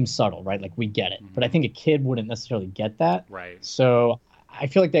doesn't seem subtle, right? Like we get it, but I think a kid wouldn't necessarily get that. Right. So I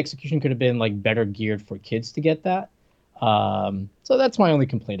feel like the execution could have been like better geared for kids to get that. So that's my only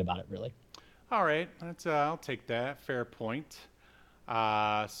complaint about it, really. All right, that's I'll take that. Fair point.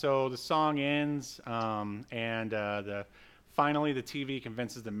 So the song ends, and the finally the TV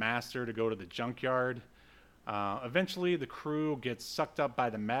convinces the master to go to the junkyard. Eventually, the crew gets sucked up by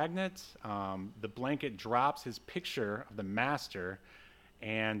the magnet. The blanket drops his picture of the master,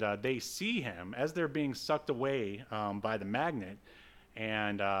 and they see him as they're being sucked away by the magnet.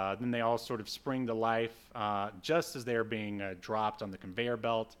 And then they all sort of spring to life just as they're being dropped on the conveyor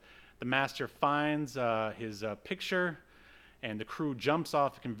belt. The master finds his picture, and the crew jumps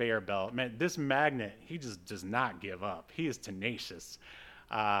off the conveyor belt. Man, this magnet, he just does not give up. He is tenacious.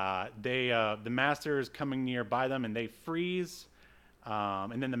 The master is coming nearby them, and they freeze.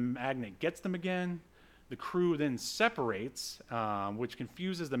 And then the magnet gets them again. The crew then separates, which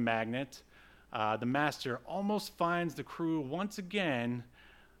confuses the magnet. The master almost finds the crew once again,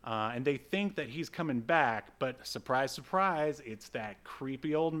 and they think that he's coming back, but surprise, surprise, it's that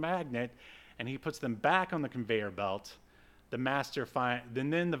creepy old magnet, and he puts them back on the conveyor belt. Then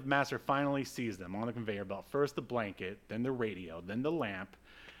the master finally sees them on the conveyor belt. First the blanket, then the radio, then the lamp,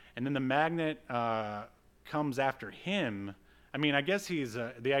 and then the magnet comes after him. I mean, I guess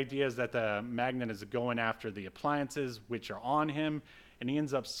the idea is that the magnet is going after the appliances which are on him, and he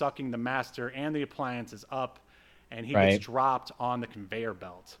ends up sucking the master and the appliances up, and he gets dropped on the conveyor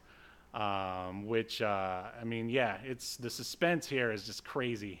belt. Which I mean, yeah, it's the suspense here is just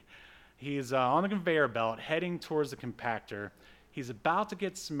crazy. He's on the conveyor belt heading towards the compactor. He's about to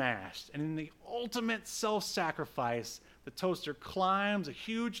get smashed, and in the ultimate self-sacrifice, the toaster climbs a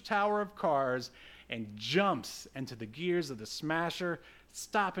huge tower of cars and jumps into the gears of the smasher,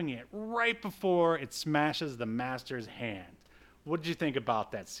 stopping it right before it smashes the master's hand. What did you think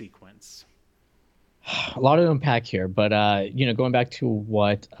about that sequence? A lot to unpack here, but going back to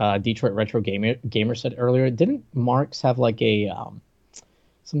what Detroit Retro Gamer said earlier, didn't Marx have like a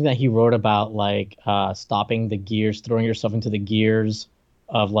something that he wrote about like stopping the gears, throwing yourself into the gears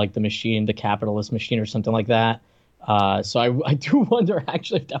of like the machine, the capitalist machine, or something like that? So I do wonder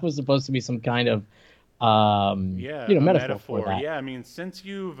actually if that was supposed to be some kind of metaphor for that. Yeah, I mean, since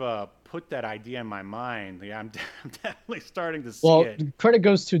you've put that idea in my mind, yeah, I'm definitely starting to see it. Well, credit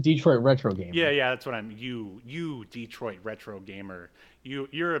goes to Detroit Retro Gamer. Yeah, that's what you Detroit Retro Gamer.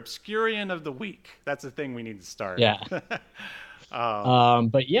 You're Obscurian of the week. That's the thing we need to start. Yeah.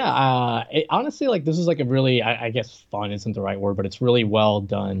 But yeah, honestly, like this is like a really, I guess fun isn't the right word, but it's really well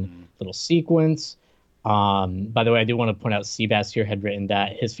done little sequence. By the way, I do want to point out Seabass here had written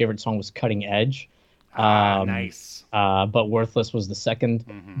that his favorite song was Cutting Edge. Nice. But Worthless was the second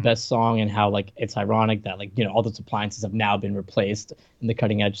best song, and how like it's ironic that like all those appliances have now been replaced in the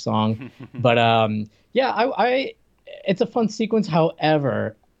Cutting Edge song. But yeah, I it's a fun sequence.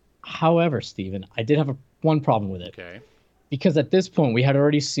 However, Steven, I did have one problem with it. Okay. Because at this point we had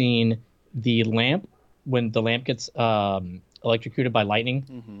already seen the lamp when the lamp gets electrocuted by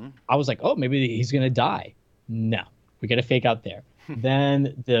lightning. I was like, oh, maybe he's gonna die. No, we get a fake out there.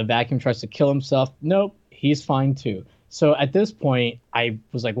 Then the vacuum tries to kill himself. Nope, he's fine too. So at this point, I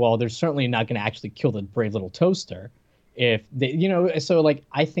was like, well, they're certainly not going to actually kill the brave little toaster. If they, so like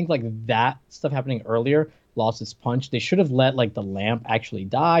I think like that stuff happening earlier lost its punch. They should have let like the lamp actually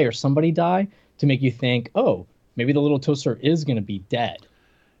die or somebody die to make you think, oh, maybe the little toaster is going to be dead.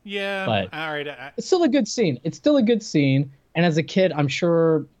 Yeah, but all right. It's still a good scene. And as a kid, I'm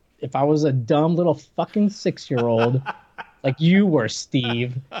sure if I was a dumb little fucking 6-year-old. Like you were,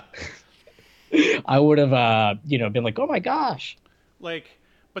 Steve, I would have, been like, oh my gosh. Like,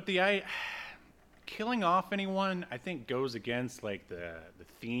 but killing off anyone, I think, goes against like the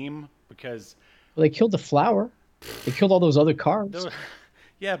theme because they killed the flower. They killed all those other cars.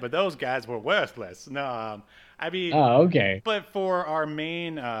 Yeah, but those guys were worthless. No, I mean, Oh, okay. but for our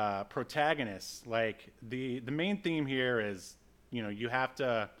main protagonists, like the main theme here is, you have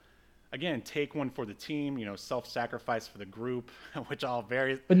to again take one for the team. Self-sacrifice for the group, which all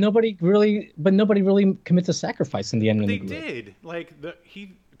varies. But nobody really commits a sacrifice in the end But in the they group. did. Like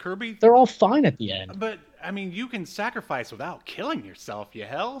Kirby. They're all fine at the end. But I mean, you can sacrifice without killing yourself. You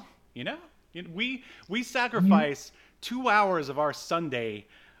hell, you know. We You, sacrifice 2 hours of our Sunday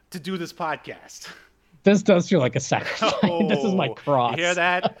to do this podcast. this does feel like a sacrifice. This is my Oh, you hear cross.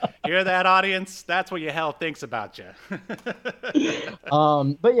 that? Hear that, audience? That's what your hell thinks about you.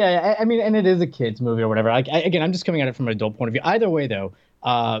 But yeah, I mean, and it is a kids movie or whatever. Again, I'm just coming at it from an adult point of view. Either way, though,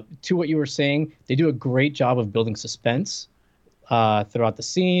 to what you were saying, they do a great job of building suspense throughout the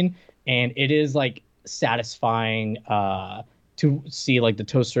scene, and it is like satisfying to see like the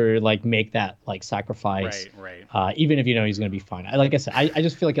toaster like make that like sacrifice, Right, right. even if you know he's going to be fine. Like I said, I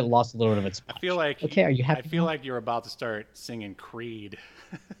just feel like it lost a little bit of its I feel punch. like Okay, are you I happy feel now? like you're about to start singing Creed.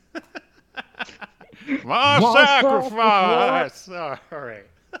 My My sacrifice. sacrifice. All right.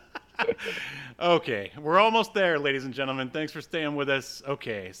 Okay, we're almost there, ladies and gentlemen. Thanks for staying with us.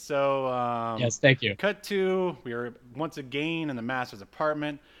 Okay, so Yes, thank you. cut to we are once again in the master's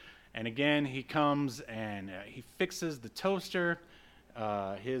apartment, and again he comes and he fixes the toaster.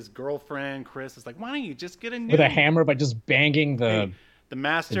 His girlfriend Chris is like, "Why don't you just get a new?" With a hammer by just banging Hey, the the the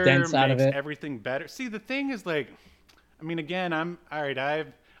master dents out of makes it. everything better. See, the thing is, like, I mean, again, I'm all right.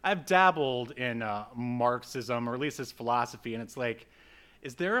 I've dabbled in Marxism, or at least his philosophy, and it's like,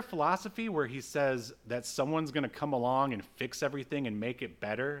 is there a philosophy where he says that someone's going to come along and fix everything and make it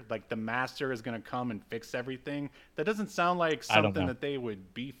better? Like the master is going to come and fix everything? That doesn't sound like I don't something know. that they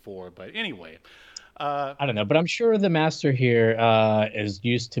would be for. But anyway, I don't know, but I'm sure the master here is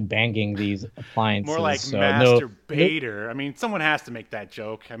used to banging these more appliances. like So no, Master no. Bader. I mean, someone has to make that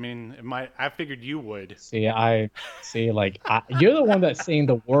joke. I mean, I figured you would. See, I see. You're the one that's saying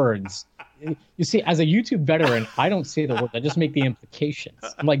the words. You see, as a YouTube veteran, I don't say the words. I just make the implications.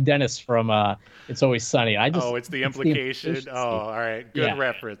 I'm like Dennis from It's Always Sunny. Oh, it's the It's the implication. implication, Oh, Steve. all right. Good Yeah,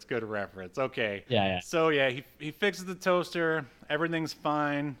 reference. Good reference. Okay. yeah, yeah. So yeah, he fixes the toaster. Everything's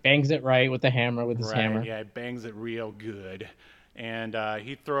fine. Bangs it right with the hammer, with his Right. hammer. Yeah, he bangs it real good. And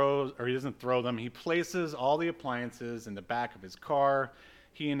he doesn't throw them. He places all the appliances in the back of his car.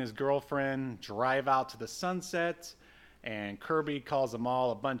 He and his girlfriend drive out to the sunset, and Kirby calls them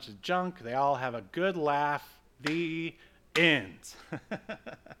all a bunch of junk. They all have a good laugh. The end.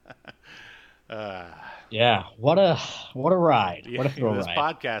 uh, Yeah. What a ride. What a Yeah, thrill this ride.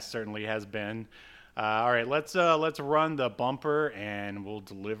 podcast certainly has been. All right, let's run the bumper and we'll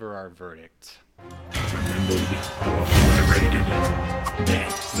deliver our verdict. Remember, we're rated.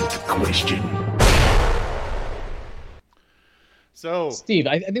 That's the question. So, Steve,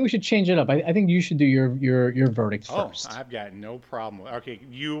 I think we should change it up. I think you should do your verdict first. I've got no problem. Okay,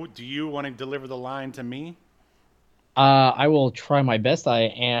 do you want to deliver the line to me? I will try my best.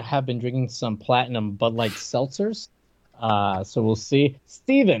 Have been drinking some platinum Bud Light seltzers. So we'll see.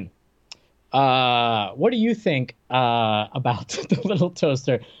 Steven, what do you think about the little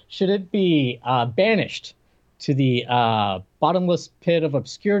toaster? Should it be banished to the bottomless pit of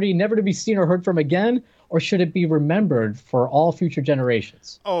obscurity, never to be seen or heard from again? Or should it be remembered for all future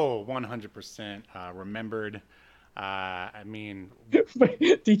generations? Oh, 100% remembered. I mean,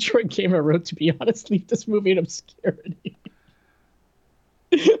 Detroit Gamer wrote, to be honest, leave this movie in obscurity.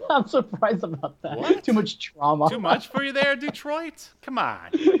 I'm surprised about that. What? Too much trauma. too much for you there, Detroit? Come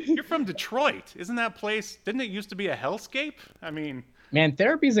on. You're from Detroit. Isn't that place, didn't it used to be a hellscape? I mean, Man,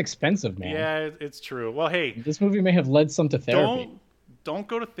 therapy is expensive, man. yeah, it's true. Well, hey, This movie may have led some to therapy. don't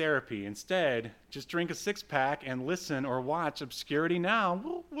go to therapy. Instead, just drink a six pack and listen or watch Obscurity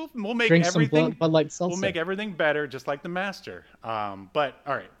Now. We'll make Drink some everything Bud Light seltzer. we'll make everything better, just like the master. But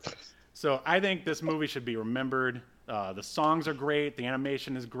all right. So I think this movie should be remembered. The songs are great. The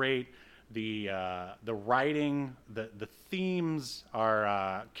animation is great. The writing, the themes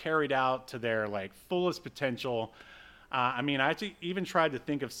are carried out to their like fullest potential. I mean, I actually even tried to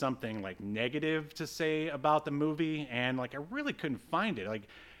think of something like negative to say about the movie, and like I really couldn't find it. Like,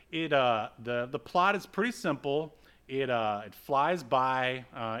 the plot is pretty simple. It flies by,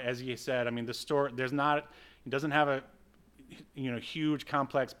 as you said. I mean, the story it doesn't have a huge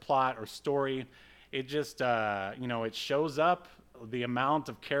complex plot or story. It just it shows up. The amount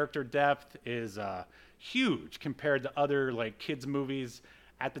of character depth is huge compared to other like kids movies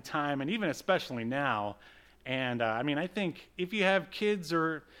at the time, and even especially now. And I mean, I think if you have kids,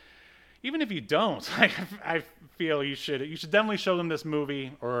 or even if you don't, I feel you should definitely show them this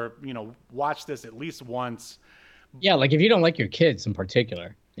movie, or watch this at least once. Yeah, like if you don't like your kids in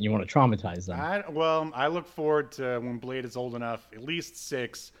particular and you want to traumatize them. I look forward to when Blade is old enough, at least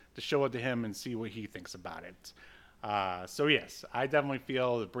 6, to show it to him and see what he thinks about it. So yes, I definitely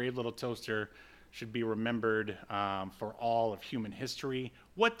feel that Brave Little Toaster should be remembered for all of human history.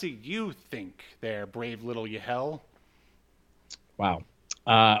 What do you think there, Brave Little Yahel? Wow.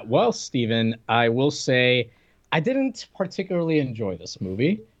 Well, Steven, I will say I didn't particularly enjoy this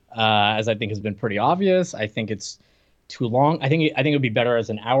movie, as I think has been pretty obvious. I think it's too long. I think it would be better as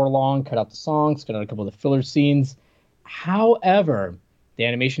an hour long. Cut out the songs, cut out a couple of the filler scenes. However, the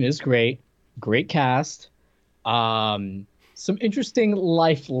animation is great. Great cast. Some interesting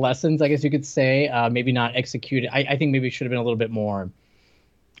life lessons, I guess you could say. Maybe not executed. I think maybe it should have been a little bit more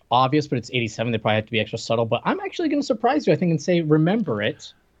obvious, but it's 87. They probably have to be extra subtle. But I'm actually going to surprise you, I think, and say remember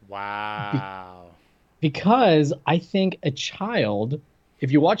it. Wow. Because I think a child,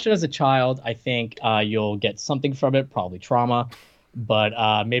 if you watch it as a child, I think you'll get something from it, probably trauma,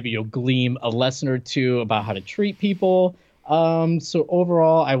 but maybe you'll glean a lesson or two about how to treat people. So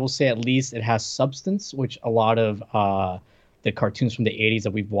overall, I will say at least it has substance, which a lot of the cartoons from the 80s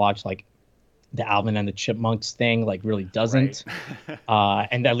that we've watched, like the Alvin and the Chipmunks thing, like really doesn't. Right.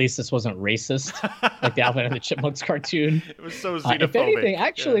 And at least this wasn't racist, like the Alvin and the Chipmunks cartoon. It was so xenophobic. If anything,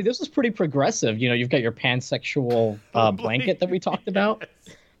 actually, this was pretty progressive. You know, you've got your pansexual blanket that we talked about.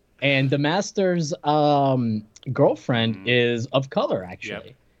 Yes. And the Master's girlfriend is of color,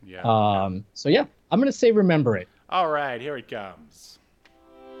 actually. Yep. Yeah. So yeah, I'm going to say remember it. All right, here it comes.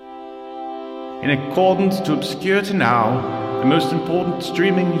 In accordance to Obscurity Now, the most important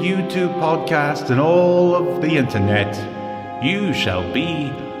streaming YouTube podcast in all of the internet, you shall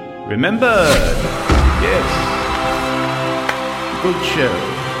be remembered. Yes. Good show.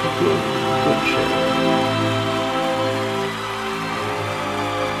 Good show.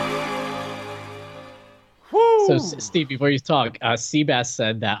 So, Steve, before you talk, Seabass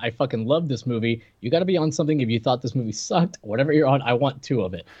said that I fucking love this movie. You got to be on something if you thought this movie sucked. Whatever you're on, I want 2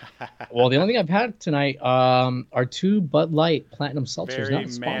 of it. Well, the only thing I've had tonight are 2 Bud Light Platinum Seltzers. Very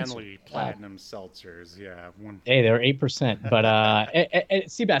manly Platinum Seltzers, yeah. Hey, they're 8%. But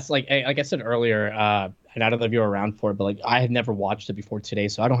Seabass, like I said earlier, and I don't know if you were around for it, but like I had never watched it before today,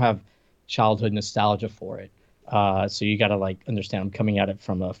 so I don't have childhood nostalgia for it. So you got to like understand I'm coming at it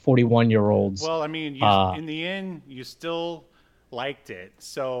from a 41-year-old's. Well, I mean, in the end, you still liked it.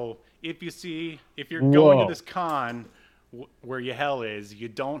 So if you're going to this con where Yahel is, you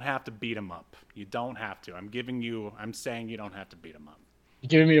don't have to beat him up. You don't have to. I'm saying you don't have to beat him up. You're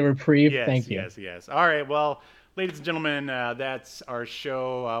giving me a reprieve. Yes, Thank you. Yes. All right. Well, ladies and gentlemen, that's our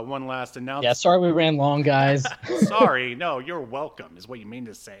show. One last announcement. Yeah, sorry we ran long, guys. Sorry. No, you're welcome is what you mean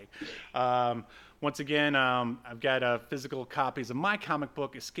to say. Once again, I've got physical copies of my comic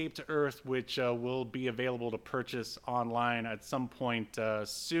book, Escape to Earth, which will be available to purchase online at some point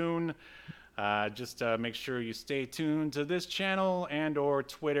soon. Just make sure you stay tuned to this channel and or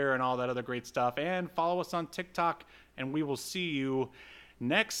Twitter and all that other great stuff. And follow us on TikTok, and we will see you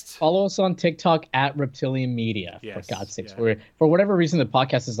next. Follow us on TikTok at Reptilian Media. Yes, for God's sakes. Yeah. For whatever reason, the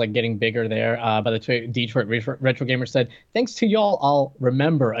podcast is like getting bigger there. By the Detroit Retro Gamer said, thanks to y'all, I'll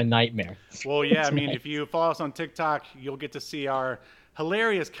remember a nightmare. Well, yeah, I mean, if you follow us on TikTok, you'll get to see our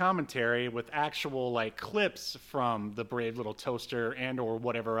hilarious commentary with actual like clips from the Brave Little Toaster and or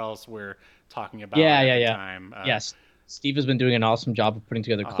whatever else we're talking about at the time. Yes, Steve has been doing an awesome job of putting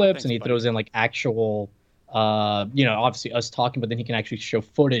together clips, thanks, and he throws in like actual obviously us talking, but then he can actually show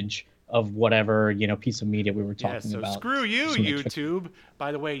footage of whatever, piece of media we were talking about. Screw you, YouTube.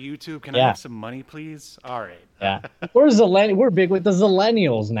 By the way, YouTube, can I have some money, please? All right. Yeah. We're big with the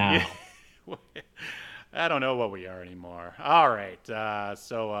Zillennials now. I don't know what we are anymore. All right.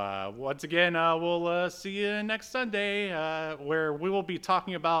 So once again, we'll see you next Sunday, where we will be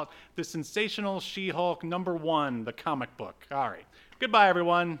talking about the sensational She-Hulk #1, the comic book. All right. Goodbye,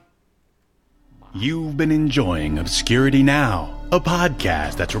 everyone. You've been enjoying Obscurity Now, a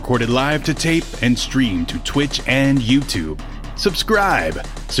podcast that's recorded live to tape and streamed to Twitch and YouTube. Subscribe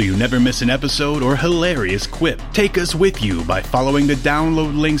so you never miss an episode or hilarious quip. Take us with you by following the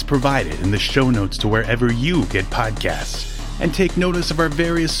download links provided in the show notes to wherever you get podcasts. And take notice of our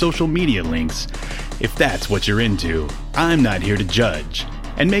various social media links. If that's what you're into, I'm not here to judge.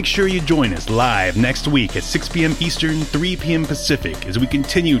 And make sure you join us live next week at 6 p.m. Eastern, 3 p.m. Pacific as we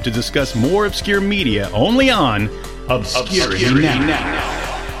continue to discuss more obscure media only on Obscurity Now.